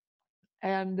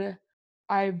 and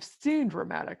I've seen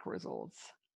dramatic results.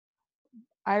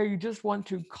 I just want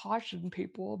to caution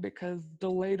people because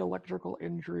delayed electrical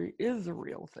injury is a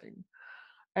real thing.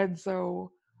 And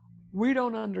so we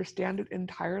don't understand it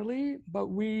entirely, but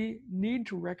we need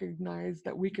to recognize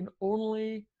that we can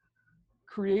only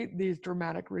create these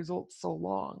dramatic results so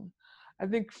long. I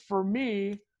think for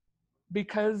me,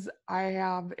 because I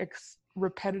have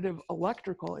repetitive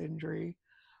electrical injury,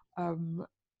 um,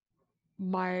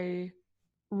 my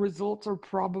results are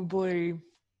probably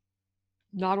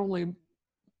not only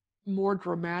more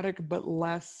dramatic, but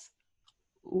less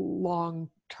long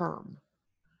term.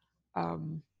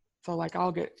 Um, so like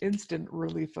I'll get instant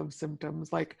relief of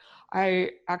symptoms. Like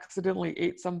I accidentally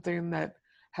ate something that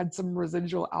had some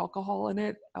residual alcohol in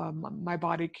it. My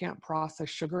body can't process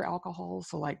sugar alcohol.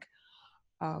 So like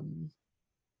um,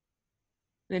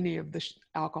 any of the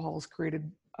alcohols created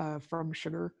from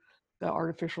sugar, the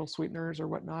artificial sweeteners or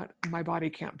whatnot, my body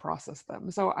can't process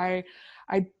them. So I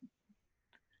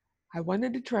I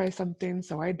wanted to try something,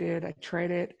 so I did. I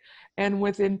tried it, and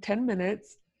within 10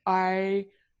 minutes, I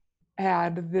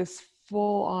had this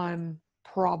full on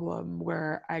problem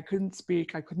where I couldn't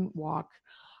speak, I couldn't walk.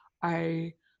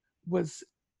 I was,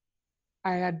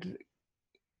 I had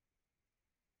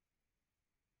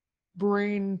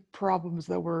brain problems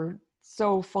that were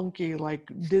so funky, like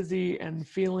dizzy and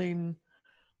feeling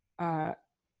uh,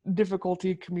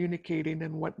 difficulty communicating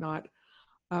and whatnot.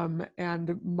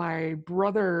 And my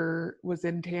brother was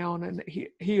in town, and he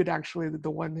had actually the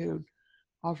one who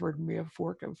offered me a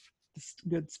fork of this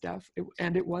good stuff,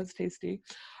 and it was tasty.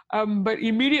 But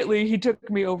immediately he took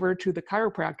me over to the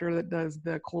chiropractor that does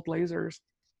the cold lasers,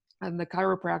 and the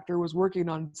chiropractor was working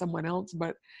on someone else,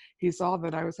 but he saw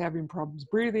that I was having problems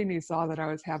breathing. He saw that I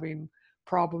was having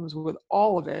problems with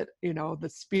all of it, you know, the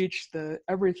speech, the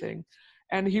everything.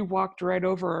 And he walked right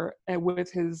over and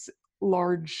with his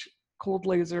large cold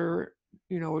laser,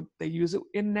 you know, they use it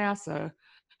in NASA,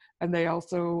 and they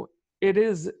also, it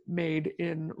is made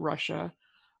in Russia.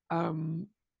 Um,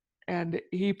 and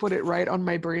he put it right on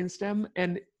my brainstem,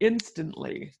 and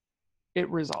instantly it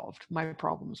resolved. My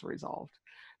problems resolved.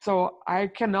 So I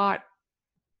cannot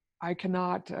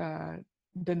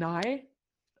deny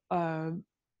uh,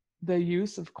 the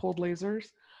use of cold lasers,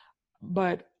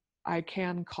 but I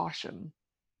can caution,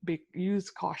 use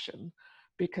caution,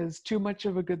 because too much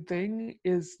of a good thing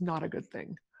is not a good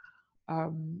thing.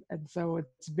 And so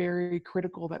it's very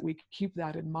critical that we keep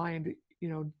that in mind.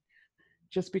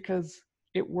 Just because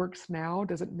it works now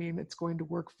doesn't mean it's going to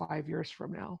work 5 years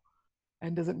from now,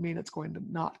 and doesn't mean it's going to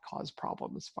not cause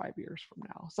problems 5 years from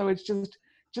now. So it's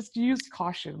just use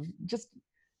caution. Just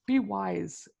be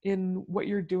wise in what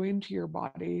you're doing to your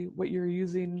body, what you're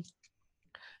using.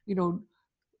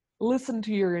 Listen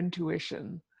to your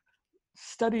intuition.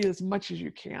 Study as much as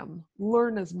you can.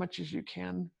 Learn as much as you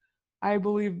can. I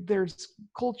believe there's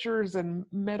cultures and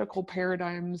medical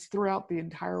paradigms throughout the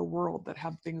entire world that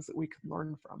have things that we can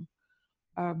learn from.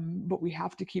 But we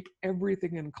have to keep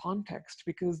everything in context,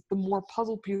 because the more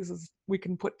puzzle pieces we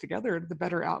can put together, the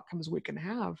better outcomes we can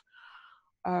have.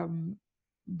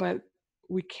 But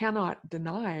we cannot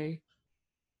deny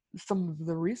some of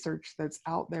the research that's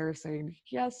out there saying,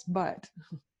 yes, but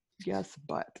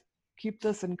keep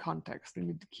this in context. We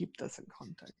need to keep this in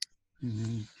context.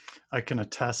 Mm-hmm. I can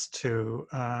attest to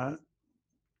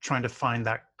trying to find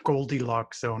that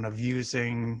Goldilocks zone of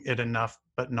using it enough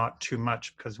but not too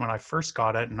much, because when I first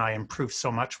got it and I improved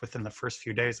so much within the first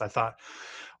few days, I thought,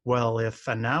 well, if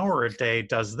an hour a day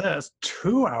does this,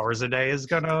 2 hours a day is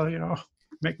gonna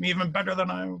make me even better than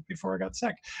I before I got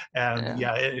sick. And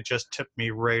it just tipped me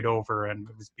right over, and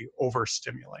it was the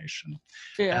overstimulation.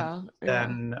 And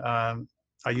then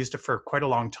I used it for quite a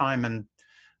long time, and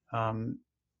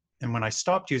when I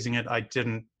stopped using it, I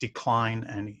didn't decline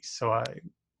any. So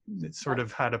it sort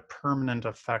of had a permanent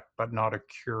effect, but not a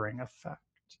curing effect.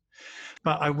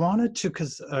 But I wanted to,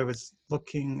 because I was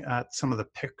looking at some of the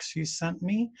pics you sent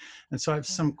me, and so I have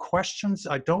some questions.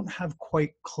 I don't have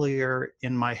quite clear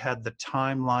in my head the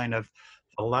timeline of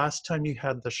the last time you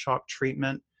had the shock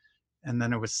treatment, and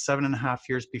then it was 7.5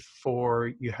 years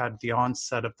before you had the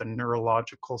onset of the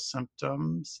neurological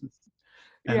symptoms.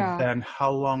 And then how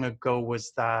long ago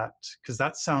was that? Because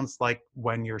that sounds like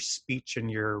when your speech and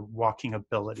your walking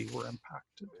ability were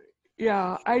impacted.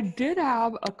 Yeah, I did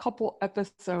have a couple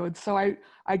episodes. So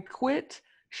I quit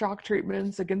shock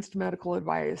treatments against medical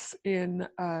advice in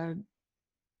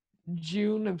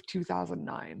June of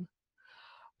 2009.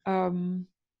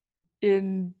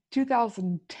 In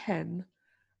 2010,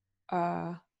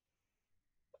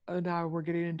 now we're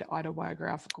getting into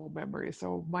autobiographical memory.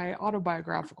 So my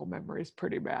autobiographical memory is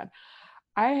pretty bad.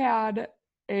 I had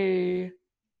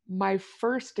my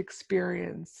first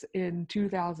experience in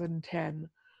 2010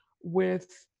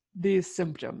 with these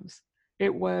symptoms.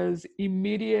 It was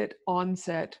immediate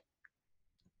onset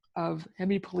of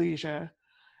hemiplegia,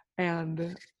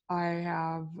 and I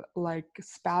have like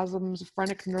spasms,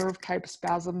 phrenic nerve type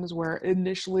spasms, where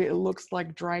initially it looks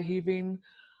like dry heaving,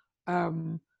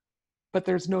 but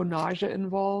there's no nausea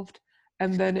involved,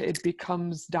 and then it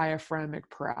becomes diaphragmic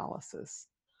paralysis.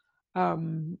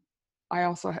 I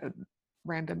also had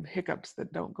random hiccups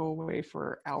that don't go away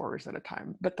for hours at a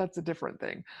time, but that's a different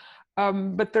thing.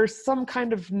 But there's some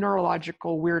kind of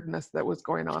neurological weirdness that was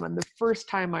going on, and the first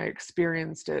time I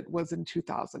experienced it was in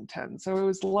 2010. So it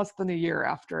was less than a year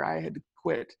after I had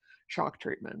quit shock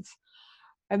treatments.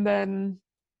 And then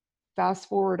fast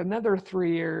forward another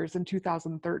 3 years, in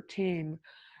 2013,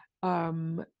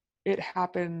 it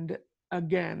happened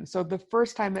again. So the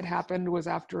first time it happened was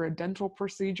after a dental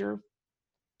procedure.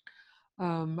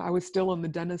 I was still in the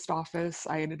dentist office.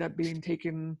 I ended up being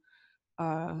taken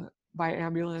by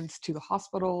ambulance to the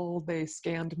hospital. They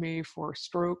scanned me for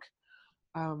stroke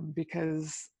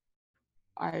because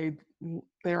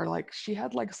they are like, she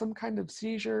had like some kind of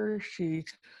seizure. She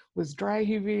was dry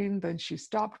heaving, then she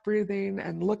stopped breathing,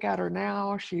 and look at her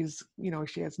now. She's,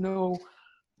 she has no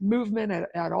movement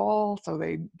at all. So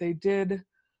they did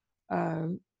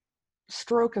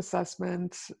stroke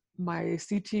assessment. My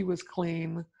CT was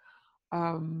clean.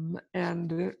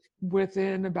 And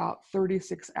within about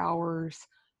 36 hours,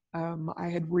 I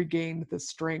had regained the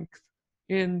strength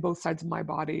in both sides of my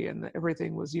body, and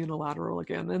everything was unilateral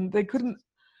again. And they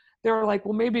were like,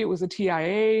 well, maybe it was a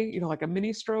TIA, like a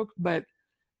mini stroke, but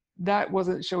that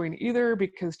wasn't showing either,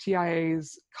 because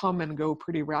TIAs come and go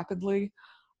pretty rapidly.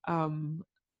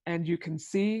 And you can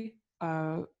see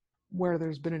where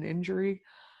there's been an injury.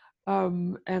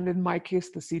 And in my case,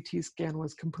 the CT scan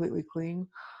was completely clean.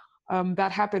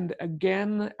 That happened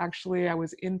again. Actually, I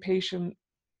was inpatient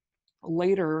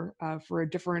later for a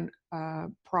different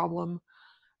problem,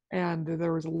 and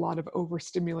there was a lot of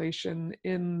overstimulation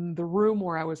in the room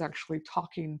where I was actually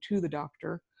talking to the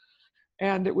doctor.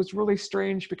 And it was really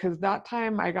strange, because that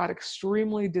time I got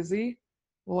extremely dizzy.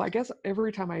 Well, I guess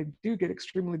every time I do get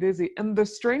extremely dizzy. And the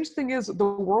strange thing is, the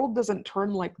world doesn't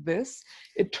turn like this,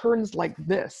 it turns like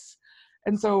this.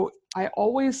 And so I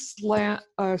always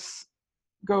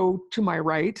go to my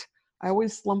right. I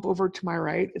always slump over to my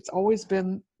right. It's always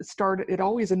been started. It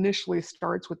always initially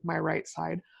starts with my right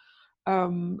side.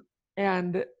 Um,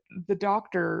 and the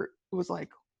doctor was like,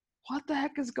 what the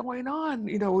heck is going on?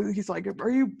 You know, he's like,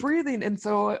 are you breathing? And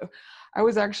so I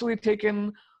was actually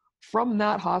taken from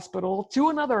that hospital to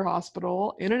another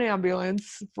hospital in an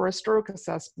ambulance for a stroke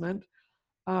assessment.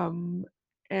 Um,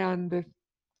 and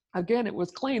again, it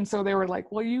was clean. So they were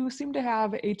like, well, you seem to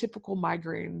have atypical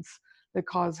migraines that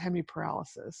cause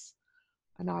hemiparalysis.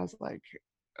 And I was like,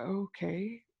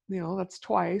 okay, you know, that's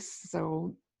twice.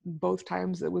 So both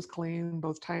times it was clean,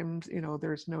 both times, you know,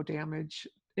 there's no damage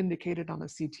indicated on a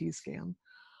CT scan.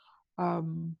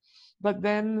 Um, but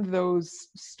then those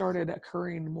started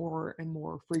occurring more and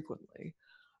more frequently.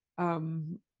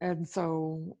 And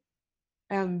so,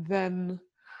 and then,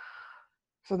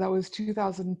 so that was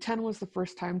 2010 was the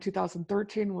first time,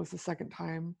 2013 was the second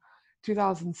time,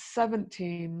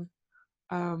 2017,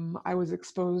 I was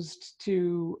exposed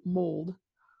to mold,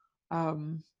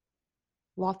 um,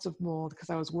 lots of mold, because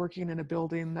I was working in a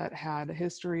building that had a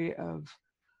history of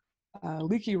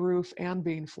leaky roof and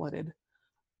being flooded.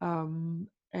 And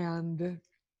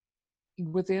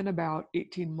within about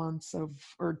 18 months of,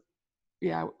 or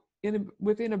yeah,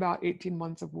 within about 18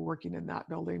 months of working in that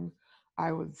building,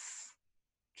 I was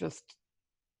just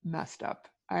messed up.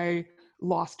 I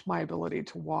lost my ability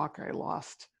to walk. I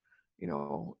lost, you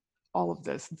know, all of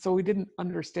this. And so we didn't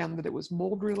understand that it was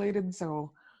mold related.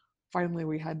 So finally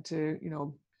we had to, you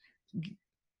know,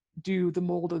 do the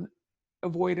mold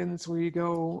avoidance where you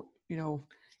go, you know,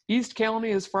 East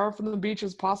County as far from the beach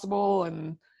as possible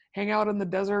and hang out in the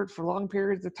desert for long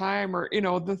periods of time, or, you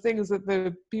know, the things that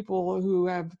the people who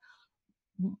have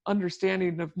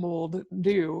understanding of mold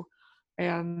do.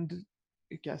 And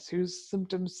guess whose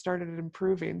symptoms started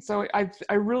improving. So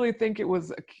I really think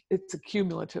it's a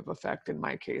cumulative effect in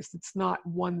my case. It's not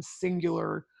one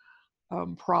singular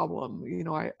problem. You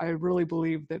know, I really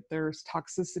believe that there's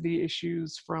toxicity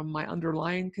issues from my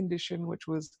underlying condition, which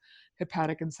was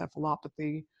hepatic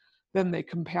encephalopathy. Then they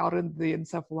compounded the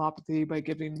encephalopathy by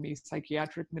giving me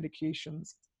psychiatric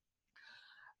medications,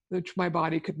 which my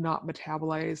body could not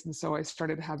metabolize. And so I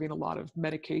started having a lot of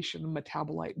medication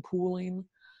metabolite pooling.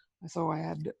 So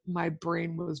my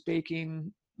brain was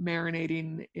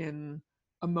marinating in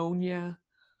ammonia,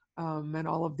 and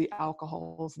all of the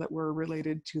alcohols that were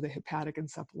related to the hepatic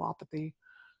encephalopathy.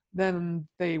 Then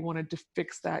they wanted to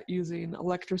fix that using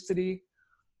electricity,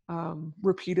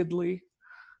 repeatedly.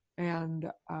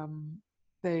 And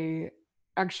they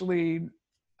actually,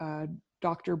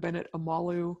 Dr. Bennett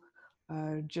Amalu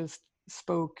just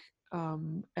spoke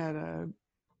at a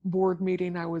board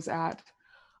meeting I was at,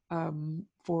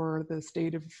 for the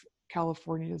state of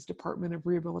California's Department of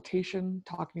Rehabilitation,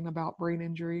 talking about brain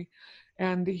injury.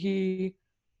 And he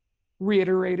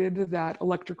reiterated that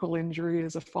electrical injury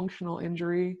is a functional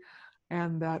injury,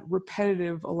 and that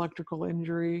repetitive electrical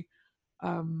injury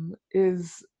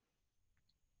is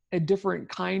a different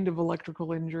kind of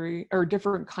electrical injury, or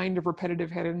different kind of repetitive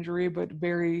head injury, but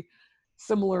very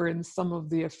similar in some of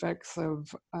the effects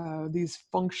of these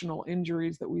functional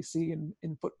injuries that we see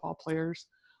in football players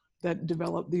that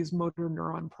develop these motor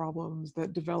neuron problems,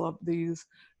 that develop these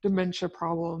dementia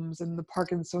problems and the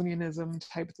Parkinsonianism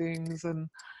type things, and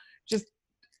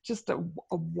just a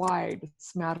wide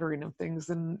smattering of things.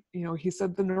 And, you know, he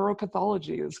said the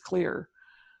neuropathology is clear.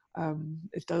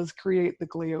 It does create the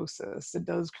gliosis. It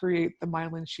does create the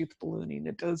myelin sheath ballooning.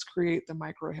 It does create the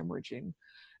microhemorrhaging.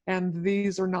 And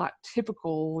these are not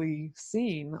typically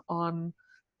seen on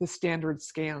the standard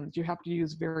scans. You have to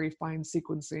use very fine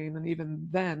sequencing. And even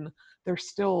then, they're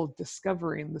still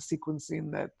discovering the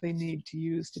sequencing that they need to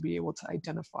use to be able to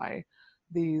identify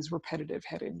these repetitive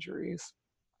head injuries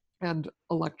and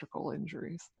electrical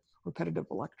injuries, repetitive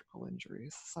electrical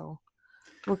injuries. So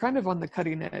we're kind of on the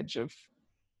cutting edge of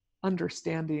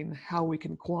understanding how we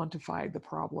can quantify the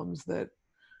problems that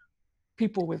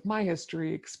people with my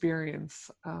history experience,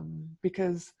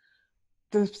 because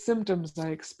the symptoms I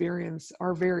experience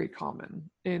are very common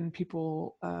in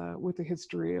people with a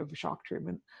history of shock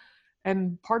treatment.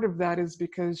 And part of that is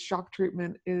because shock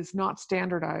treatment is not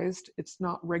standardized, it's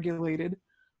not regulated.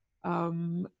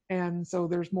 And so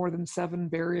there's more than 7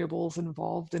 variables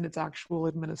involved in its actual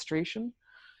administration.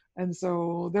 And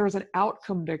so there's an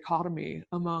outcome dichotomy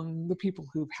among the people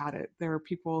who've had it. There are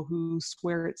people who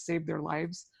swear it saved their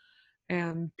lives,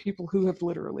 and people who have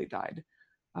literally died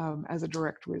as a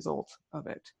direct result of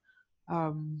it.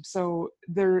 So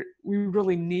we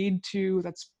really need to,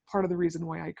 that's part of the reason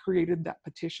why I created that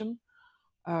petition,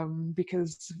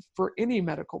 because for any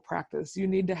medical practice, you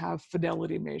need to have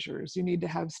fidelity measures, you need to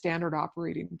have standard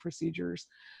operating procedures,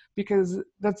 because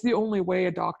that's the only way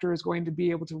a doctor is going to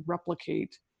be able to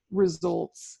replicate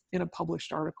results in a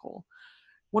published article.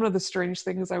 One of the strange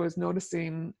things I was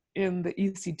noticing in the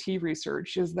ECT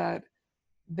research is that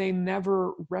they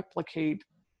never replicate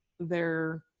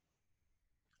their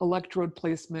electrode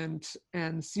placement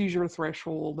and seizure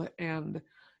threshold and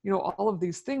all of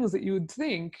these things that you would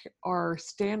think are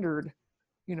standard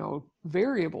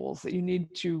variables that you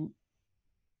need to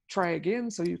try again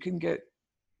so you can get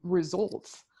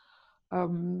results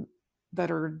that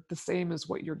are the same as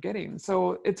what you're getting.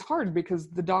 So it's hard because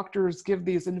the doctors give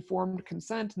these informed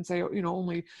consent and say,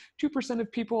 only 2%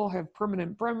 of people have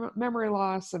permanent memory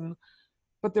loss,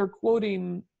 but they're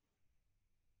quoting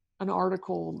an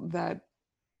article that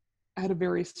had a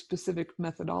very specific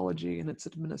methodology in its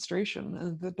administration,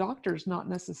 and the doctor's not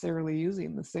necessarily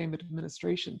using the same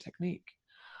administration technique.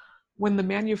 When the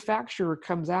manufacturer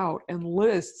comes out and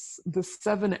lists the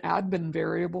 7 admin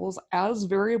variables as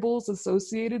variables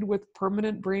associated with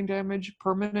permanent brain damage,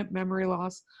 permanent memory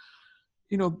loss,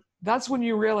 that's when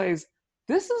you realize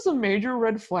this is a major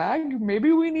red flag.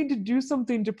 Maybe we need to do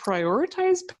something to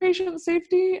prioritize patient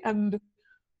safety and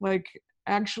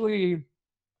actually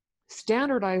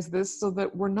standardize this so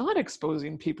that we're not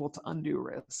exposing people to undue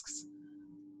risks.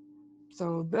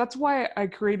 So that's why I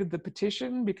created the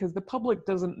petition, because the public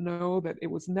doesn't know that it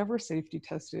was never safety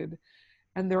tested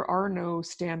and there are no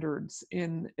standards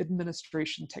in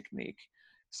administration technique.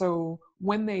 So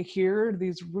when they hear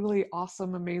these really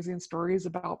awesome, amazing stories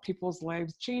about people's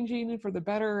lives changing for the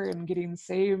better and getting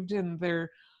saved, and they're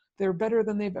better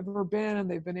than they've ever been, and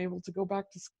they've been able to go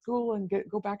back to school and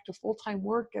go back to full-time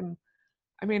work, and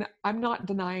I mean, I'm not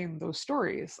denying those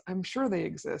stories. I'm sure they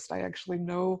exist. I actually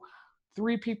know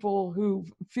 3 people who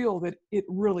feel that it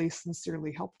really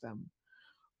sincerely helped them.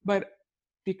 But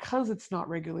because it's not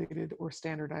regulated or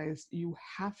standardized, you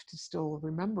have to still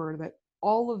remember that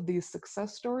all of these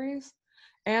success stories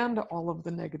and all of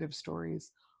the negative stories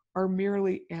are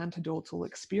merely anecdotal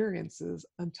experiences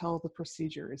until the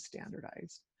procedure is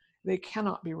standardized. They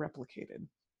cannot be replicated.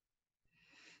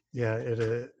 Yeah,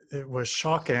 it was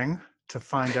shocking to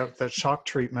find out that shock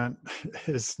treatment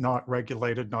is not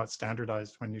regulated, not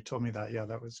standardized. When you told me that, yeah,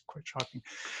 that was quite shocking.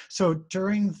 So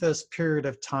during this period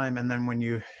of time, and then when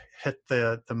you hit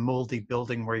the moldy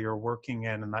building where you're working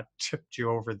in, and that tipped you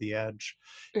over the edge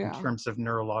in Yeah. terms of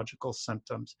neurological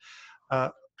symptoms,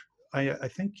 I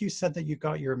think you said that you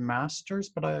got your master's,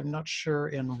 but I'm not sure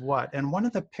in what. And one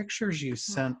of the pictures you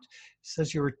sent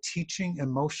says you were teaching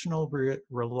emotional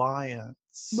reliance.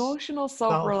 Emotional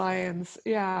self-reliance.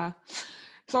 Yeah.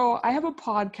 So I have a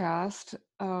podcast,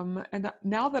 and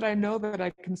now that I know that I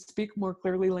can speak more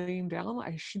clearly laying down,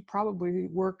 I should probably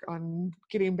work on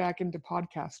getting back into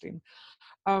podcasting.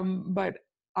 But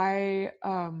I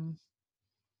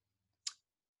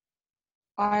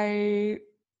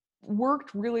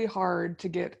worked really hard to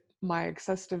get my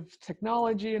accessive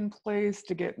technology in place,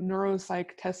 to get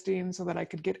neuropsych testing so that I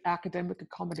could get academic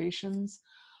accommodations.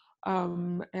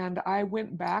 And I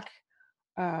went back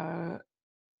a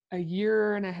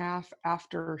year and a half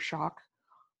after shock,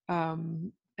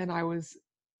 and I was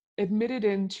admitted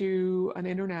into an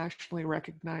internationally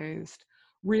recognized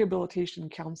rehabilitation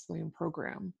counseling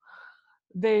program.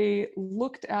 They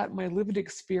looked at my lived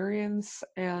experience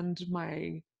and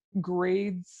my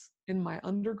grades in my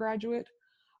undergraduate,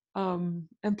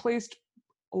 and placed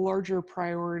a larger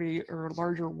priority or a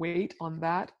larger weight on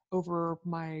that over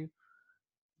my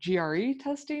GRE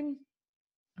testing,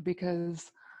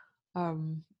 because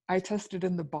I tested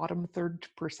in the bottom 3rd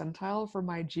percentile for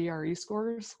my GRE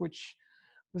scores, which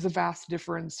was a vast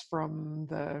difference from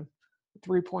the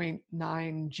 3.9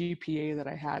 GPA that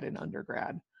I had in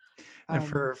undergrad. And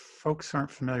for folks who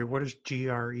aren't familiar, what does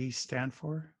GRE stand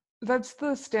for? That's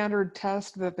the standard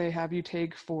test that they have you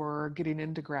take for getting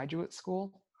into graduate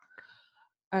school.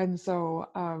 And so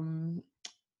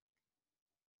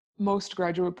most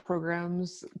graduate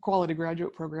programs, quality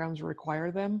graduate programs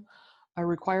require them. I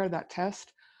require that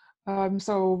test.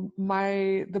 So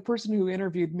the person who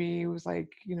interviewed me was like,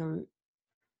 you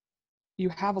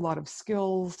have a lot of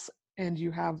skills and you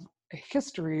have a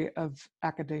history of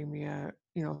academia,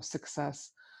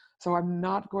 success. So I'm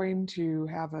not going to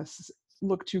have us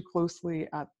look too closely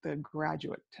at the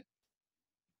graduate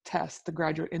test, the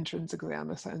graduate entrance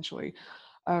exam, essentially,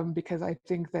 because I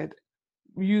think that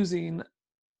using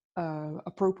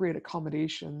appropriate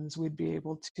accommodations would be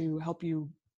able to help you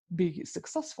be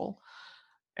successful.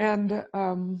 And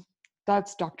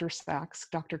that's Dr. Sachs,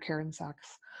 Dr. Karen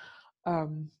Sachs.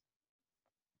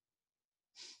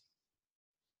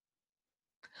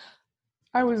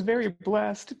 I was very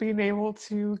blessed being able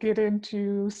to get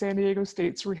into San Diego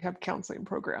State's rehab counseling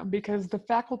program because the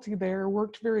faculty there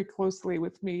worked very closely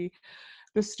with me.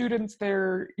 The students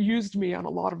there used me on a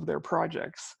lot of their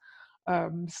projects.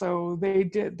 So they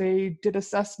did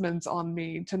assessments on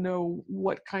me to know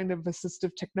what kind of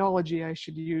assistive technology I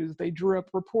should use. They drew up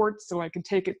reports so I could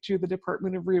take it to the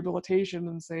Department of Rehabilitation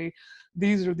and say,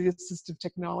 these are the assistive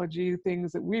technology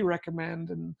things that we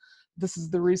recommend, and this is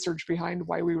the research behind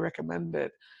why we recommend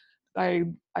it. I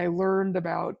learned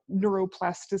about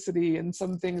neuroplasticity and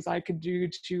some things I could do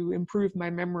to improve my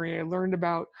memory. I learned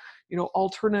about,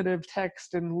 alternative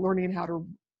text and learning how to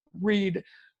read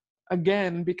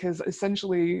again, because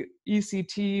essentially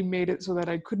ECT made it so that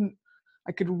I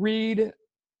could read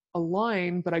a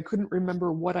line, but I couldn't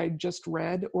remember what I just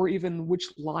read or even which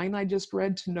line I just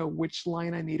read to know which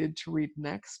line I needed to read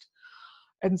next.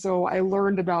 And so I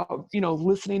learned about,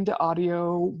 listening to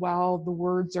audio while the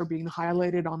words are being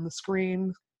highlighted on the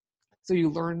screen. So you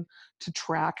learn to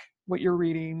track what you're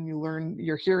reading,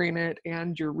 you're hearing it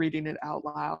and you're reading it out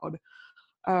loud.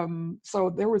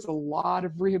 So there was a lot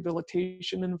of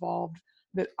rehabilitation involved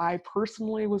that I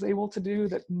personally was able to do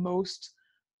that most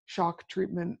shock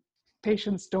treatment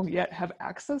patients don't yet have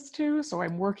access to. So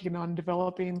I'm working on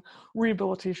developing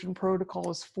rehabilitation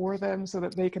protocols for them so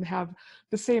that they can have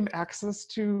the same access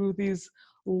to these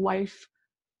life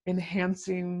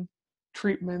enhancing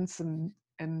treatments and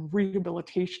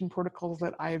rehabilitation protocols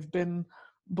that I've been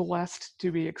blessed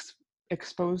to be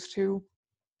exposed to.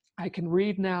 I can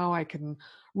read now, I can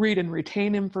read and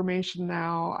retain information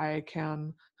now, I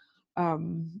can,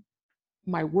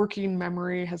 my working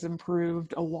memory has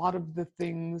improved. A lot of the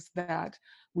things that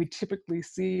we typically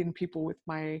see in people with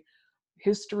my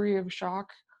history of shock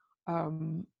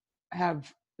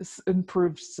have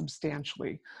improved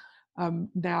substantially.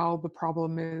 Now the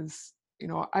problem is,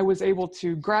 I was able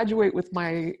to graduate with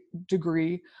my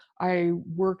degree. I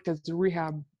worked as a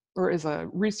rehab or as a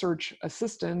research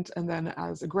assistant and then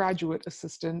as a graduate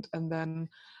assistant. And then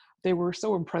they were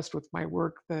so impressed with my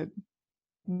work that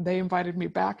they invited me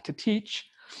back to teach,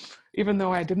 even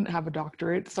though I didn't have a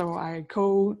doctorate. So I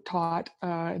co-taught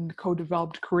and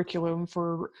co-developed curriculum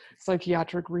for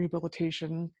psychiatric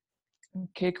rehabilitation,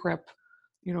 CACREP,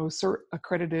 CERT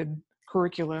accredited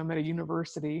curriculum at a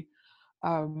university,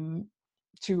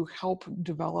 to help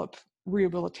develop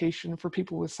rehabilitation for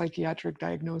people with psychiatric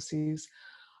diagnoses.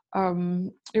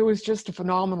 It was just a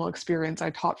phenomenal experience. I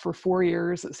taught for 4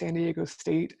 years at San Diego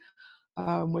State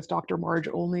with Dr. Marge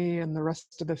Olney and the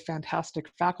rest of the fantastic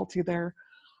faculty there.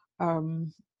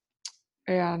 And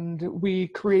we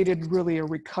created really a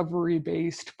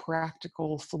recovery-based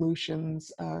practical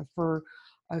solutions for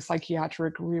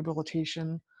psychiatric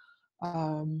rehabilitation.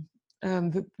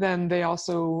 And then they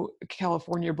also,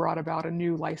 California brought about a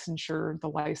new licensure, the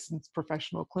licensed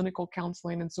professional clinical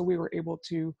counseling. And so we were able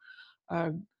to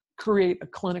create a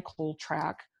clinical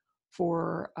track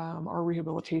for our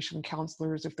rehabilitation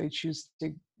counselors if they choose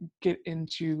to get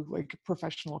into like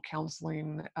professional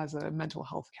counseling as a mental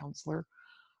health counselor.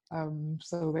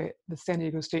 So the San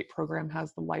Diego State program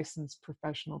has the licensed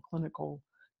professional clinical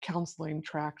counseling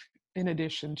track in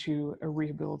addition to a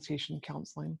rehabilitation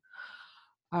counseling.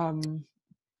 And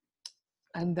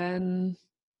then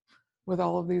with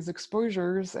all of these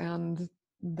exposures and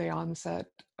the onset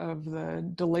of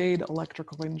the delayed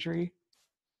electrical injury,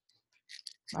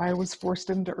 I was forced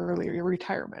into early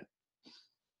retirement.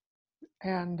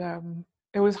 And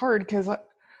it was hard because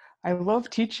I love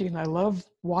teaching. I love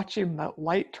watching that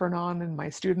light turn on in my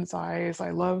students' eyes.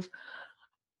 I love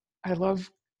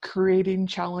creating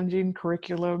challenging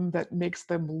curriculum that makes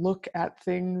them look at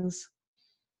things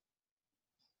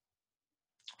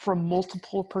from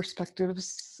multiple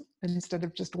perspectives instead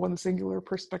of just one singular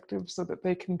perspective so that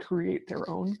they can create their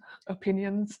own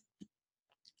opinions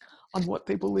on what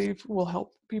they believe will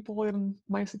help people in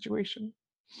my situation.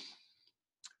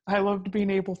 I loved being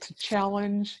able to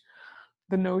challenge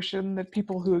the notion that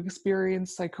people who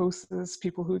experience psychosis,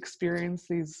 people who experience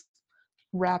these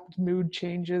rapid mood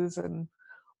changes and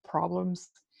problems,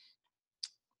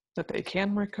 that they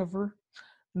can recover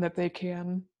and that they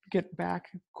can get back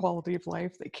quality of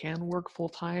life. They can work full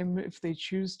time if they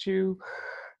choose to,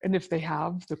 and if they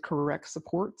have the correct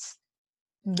supports,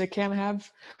 they can have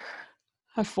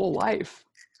a full life.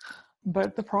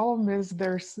 But the problem is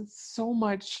there's so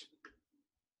much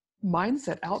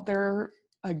mindset out there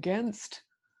against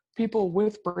people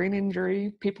with brain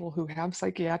injury, people who have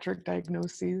psychiatric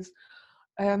diagnoses.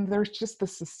 And there's just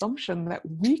this assumption that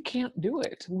we can't do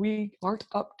it. We aren't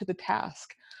up to the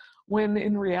task. When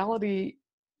in reality,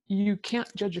 you can't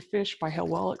judge a fish by how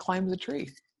well it climbs a tree.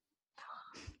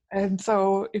 And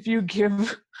so if you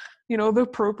give, the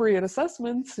appropriate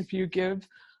assessments, if you give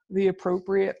the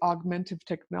appropriate augmentative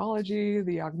technology,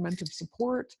 the augmentative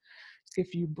support,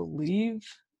 if you believe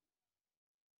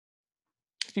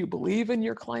in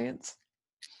your clients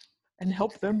and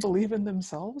help them believe in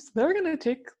themselves, they're going to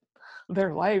take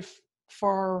their life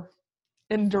far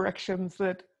in directions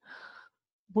that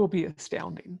will be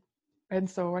astounding. And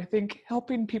so I think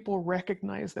helping people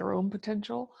recognize their own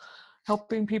potential,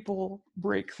 helping people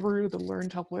break through the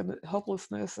learned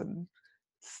helplessness, and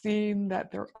seeing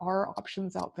that there are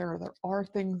options out there, there are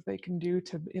things they can do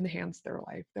to enhance their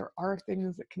life, there are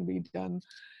things that can be done.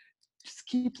 Just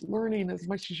keep learning as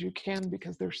much as you can,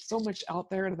 because there's so much out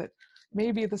there that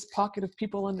maybe this pocket of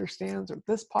people understands, or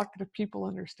this pocket of people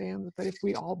understands, but if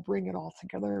we all bring it all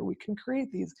together, we can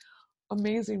create these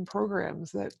amazing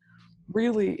programs that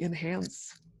really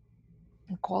enhance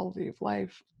the quality of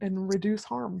life and reduce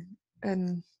harm.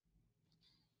 And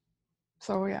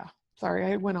so, yeah, sorry,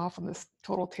 I went off on this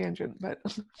total tangent, but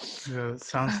Yeah, it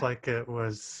sounds like it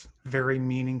was very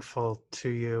meaningful to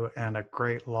you and a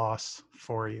great loss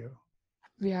for you.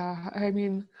 yeah, I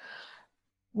mean,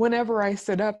 whenever I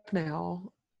sit up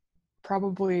now,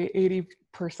 probably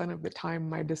 80% of the time,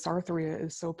 my dysarthria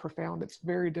is so profound, it's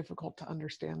very difficult to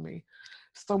understand me.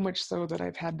 So much so that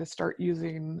I've had to start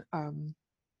using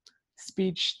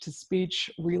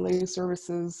speech-to-speech relay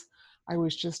services. I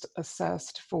was just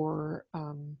assessed for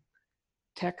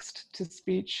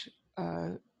text-to-speech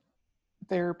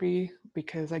therapy,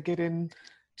 because I get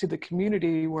into the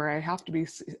community where I have to be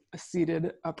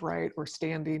seated, upright, or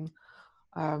standing.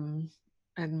 And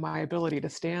my ability to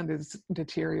stand is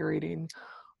deteriorating.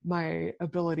 My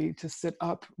ability to sit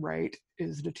upright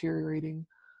is deteriorating.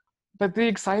 But the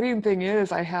exciting thing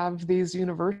is I have these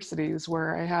universities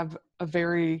where I have a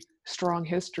very strong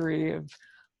history of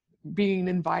being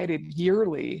invited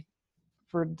yearly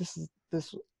for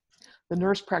the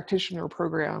nurse practitioner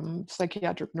program,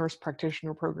 psychiatric nurse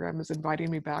practitioner program is inviting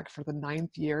me back for the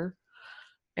 9th year.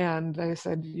 And I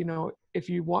said, if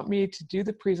you want me to do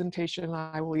the presentation,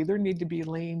 I will either need to be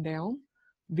laying down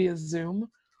via Zoom,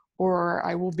 or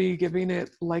I will be giving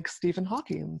it like Stephen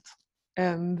Hawking.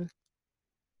 And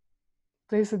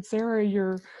they said, Sarah,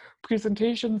 your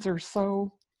presentations are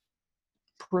so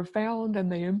profound and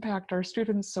they impact our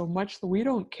students so much that we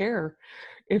don't care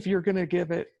if you're going to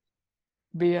give it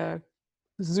via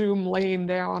Zoom laying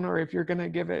down, or if you're going to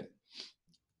give it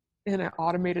in an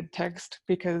automated text,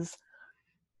 because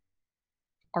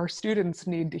our students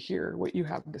need to hear what you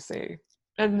have to say.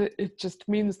 And it just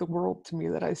means the world to me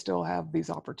that I still have these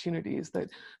opportunities, that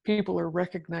people are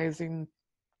recognizing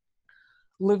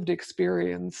lived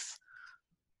experience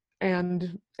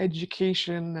and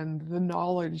education, and the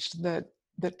knowledge that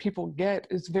people get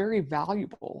is very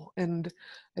valuable. And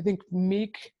I think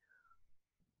meek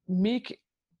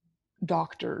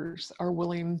doctors are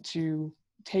willing to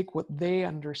take what they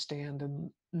understand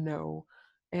and know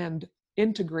and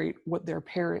integrate what their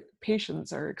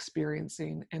patients are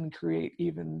experiencing and create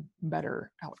even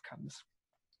better outcomes.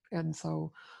 And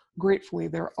so gratefully,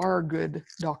 there are good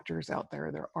doctors out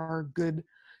there. There are good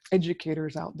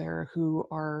educators out there who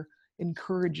are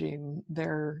encouraging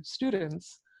their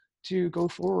students to go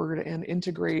forward and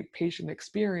integrate patient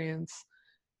experience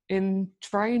in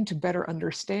trying to better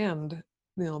understand,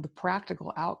 the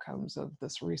practical outcomes of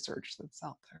this research that's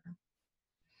out there.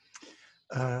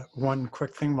 One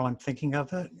quick thing while I'm thinking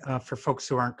of it, for folks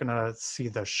who aren't going to see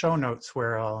the show notes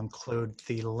where I'll include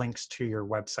the links to your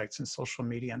websites and social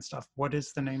media and stuff, what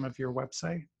is the name of your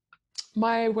website?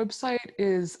 My website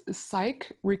is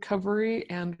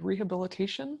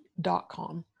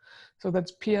psychrecoveryandrehabilitation.com. So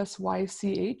that's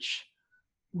PSYCH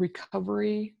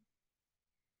recovery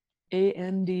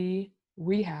and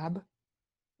rehab.com.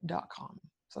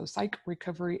 So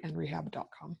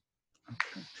psychrecoveryandrehab.com.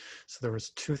 Okay. So there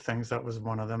was 2 things. That was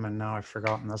one of them, and now I've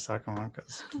forgotten the second one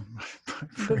because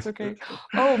that's okay.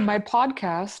 Oh, my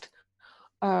podcast.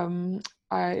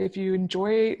 If you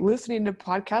enjoy listening to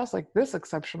podcasts like this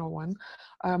exceptional one,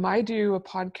 I do a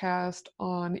podcast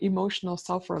on emotional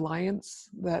self-reliance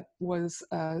that was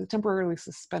temporarily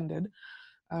suspended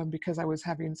because I was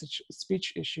having such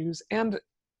speech issues and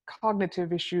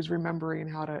cognitive issues, remembering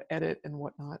how to edit and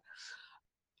whatnot.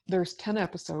 There's 10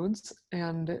 episodes,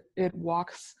 and it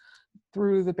walks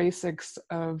through the basics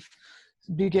of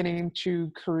beginning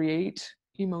to create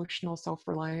emotional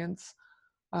self-reliance,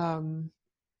 and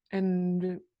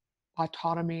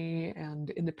autonomy and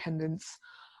independence.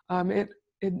 It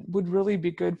would really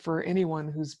be good for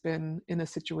anyone who's been in a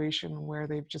situation where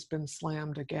they've just been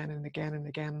slammed again and again and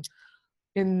again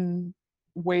in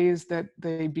ways that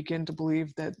they begin to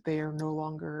believe that they are no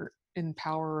longer in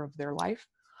power of their life.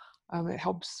 It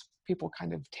helps people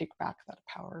kind of take back that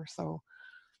power. So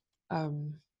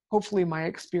hopefully my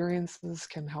experiences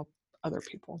can help other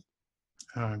people.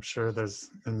 I'm sure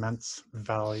there's immense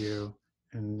value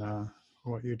in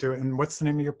what you do. And what's the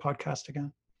name of your podcast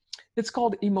again? It's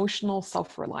called Emotional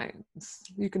Self-Reliance.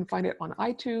 You can find it on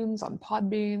iTunes, on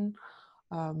Podbean,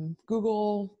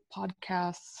 Google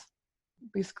Podcasts,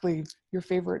 basically your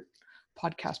favorite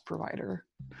podcast provider.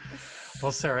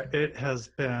 Well, Sarah, it has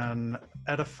been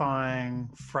edifying,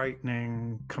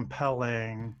 frightening,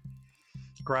 compelling,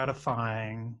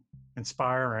 gratifying,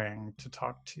 inspiring to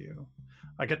talk to you.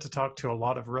 I get to talk to a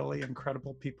lot of really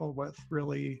incredible people with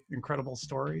really incredible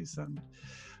stories, and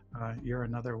you're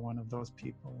another one of those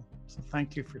people. So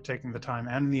thank you for taking the time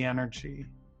and the energy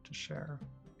to share.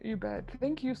 You bet.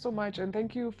 Thank you so much, and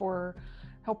thank you for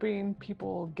helping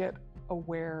people get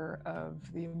aware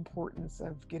of the importance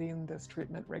of getting this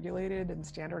treatment regulated and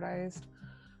standardized.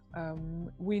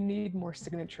 We need more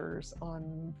signatures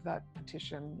on that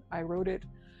petition. I wrote it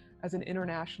as an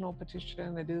international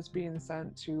petition. It is being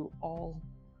sent to all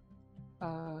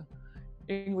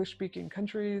English-speaking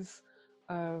countries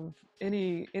of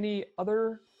any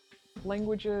other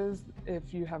languages.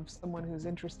 If you have someone who's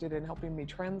interested in helping me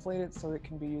translate it so it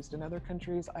can be used in other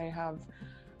countries, I have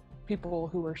people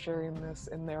who are sharing this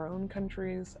in their own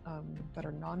countries that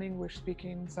are non-English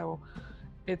speaking. So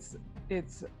it's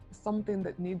something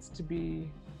that needs to be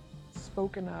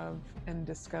spoken of and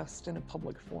discussed in a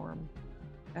public forum.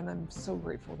 And I'm so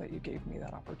grateful that you gave me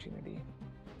that opportunity.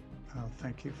 Oh,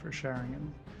 thank you for sharing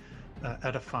and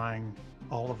edifying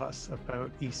all of us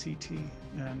about ECT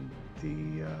and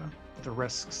the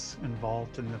risks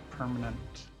involved in the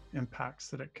permanent impacts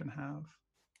that it can have.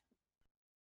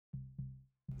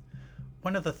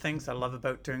 One of the things I love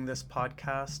about doing this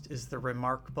podcast is the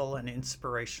remarkable and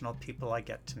inspirational people I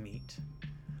get to meet.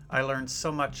 I learned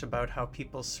so much about how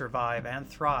people survive and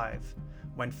thrive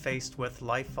when faced with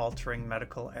life-altering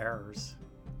medical errors.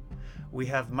 We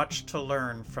have much to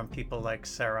learn from people like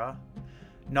Sarah,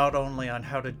 not only on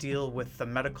how to deal with the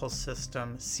medical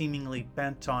system seemingly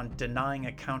bent on denying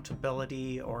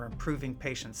accountability or improving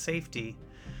patient safety,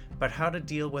 but how to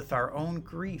deal with our own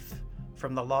grief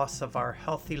from the loss of our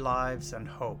healthy lives and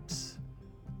hopes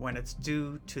when it's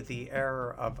due to the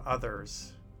error of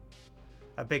others.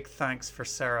 A big thanks for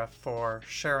Sarah for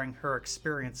sharing her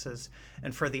experiences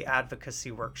and for the advocacy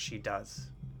work she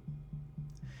does.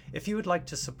 If you would like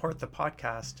to support the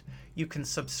podcast, you can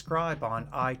subscribe on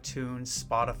iTunes,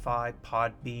 Spotify,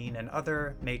 Podbean, and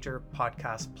other major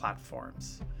podcast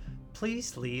platforms.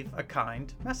 Please leave a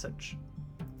kind message.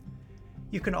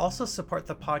 You can also support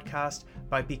the podcast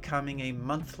by becoming a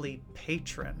monthly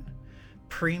patron.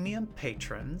 Premium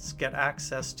patrons get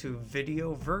access to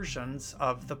video versions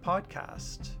of the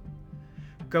podcast.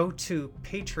 Go to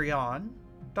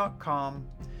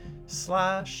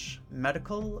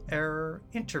patreon.com/medical error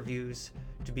interviews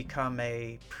to become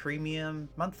a premium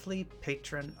monthly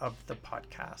patron of the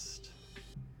podcast.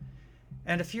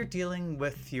 And if you're dealing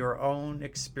with your own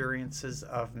experiences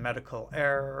of medical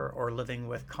error or living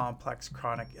with complex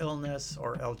chronic illness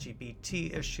or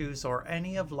LGBT issues or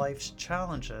any of life's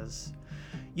challenges,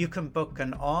 you can book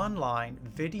an online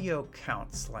video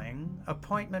counseling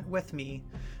appointment with me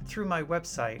through my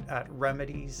website at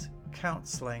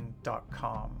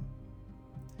remediescounseling.com.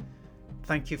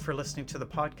 Thank you for listening to the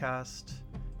podcast.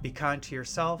 Be kind to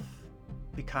yourself,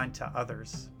 be kind to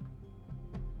others.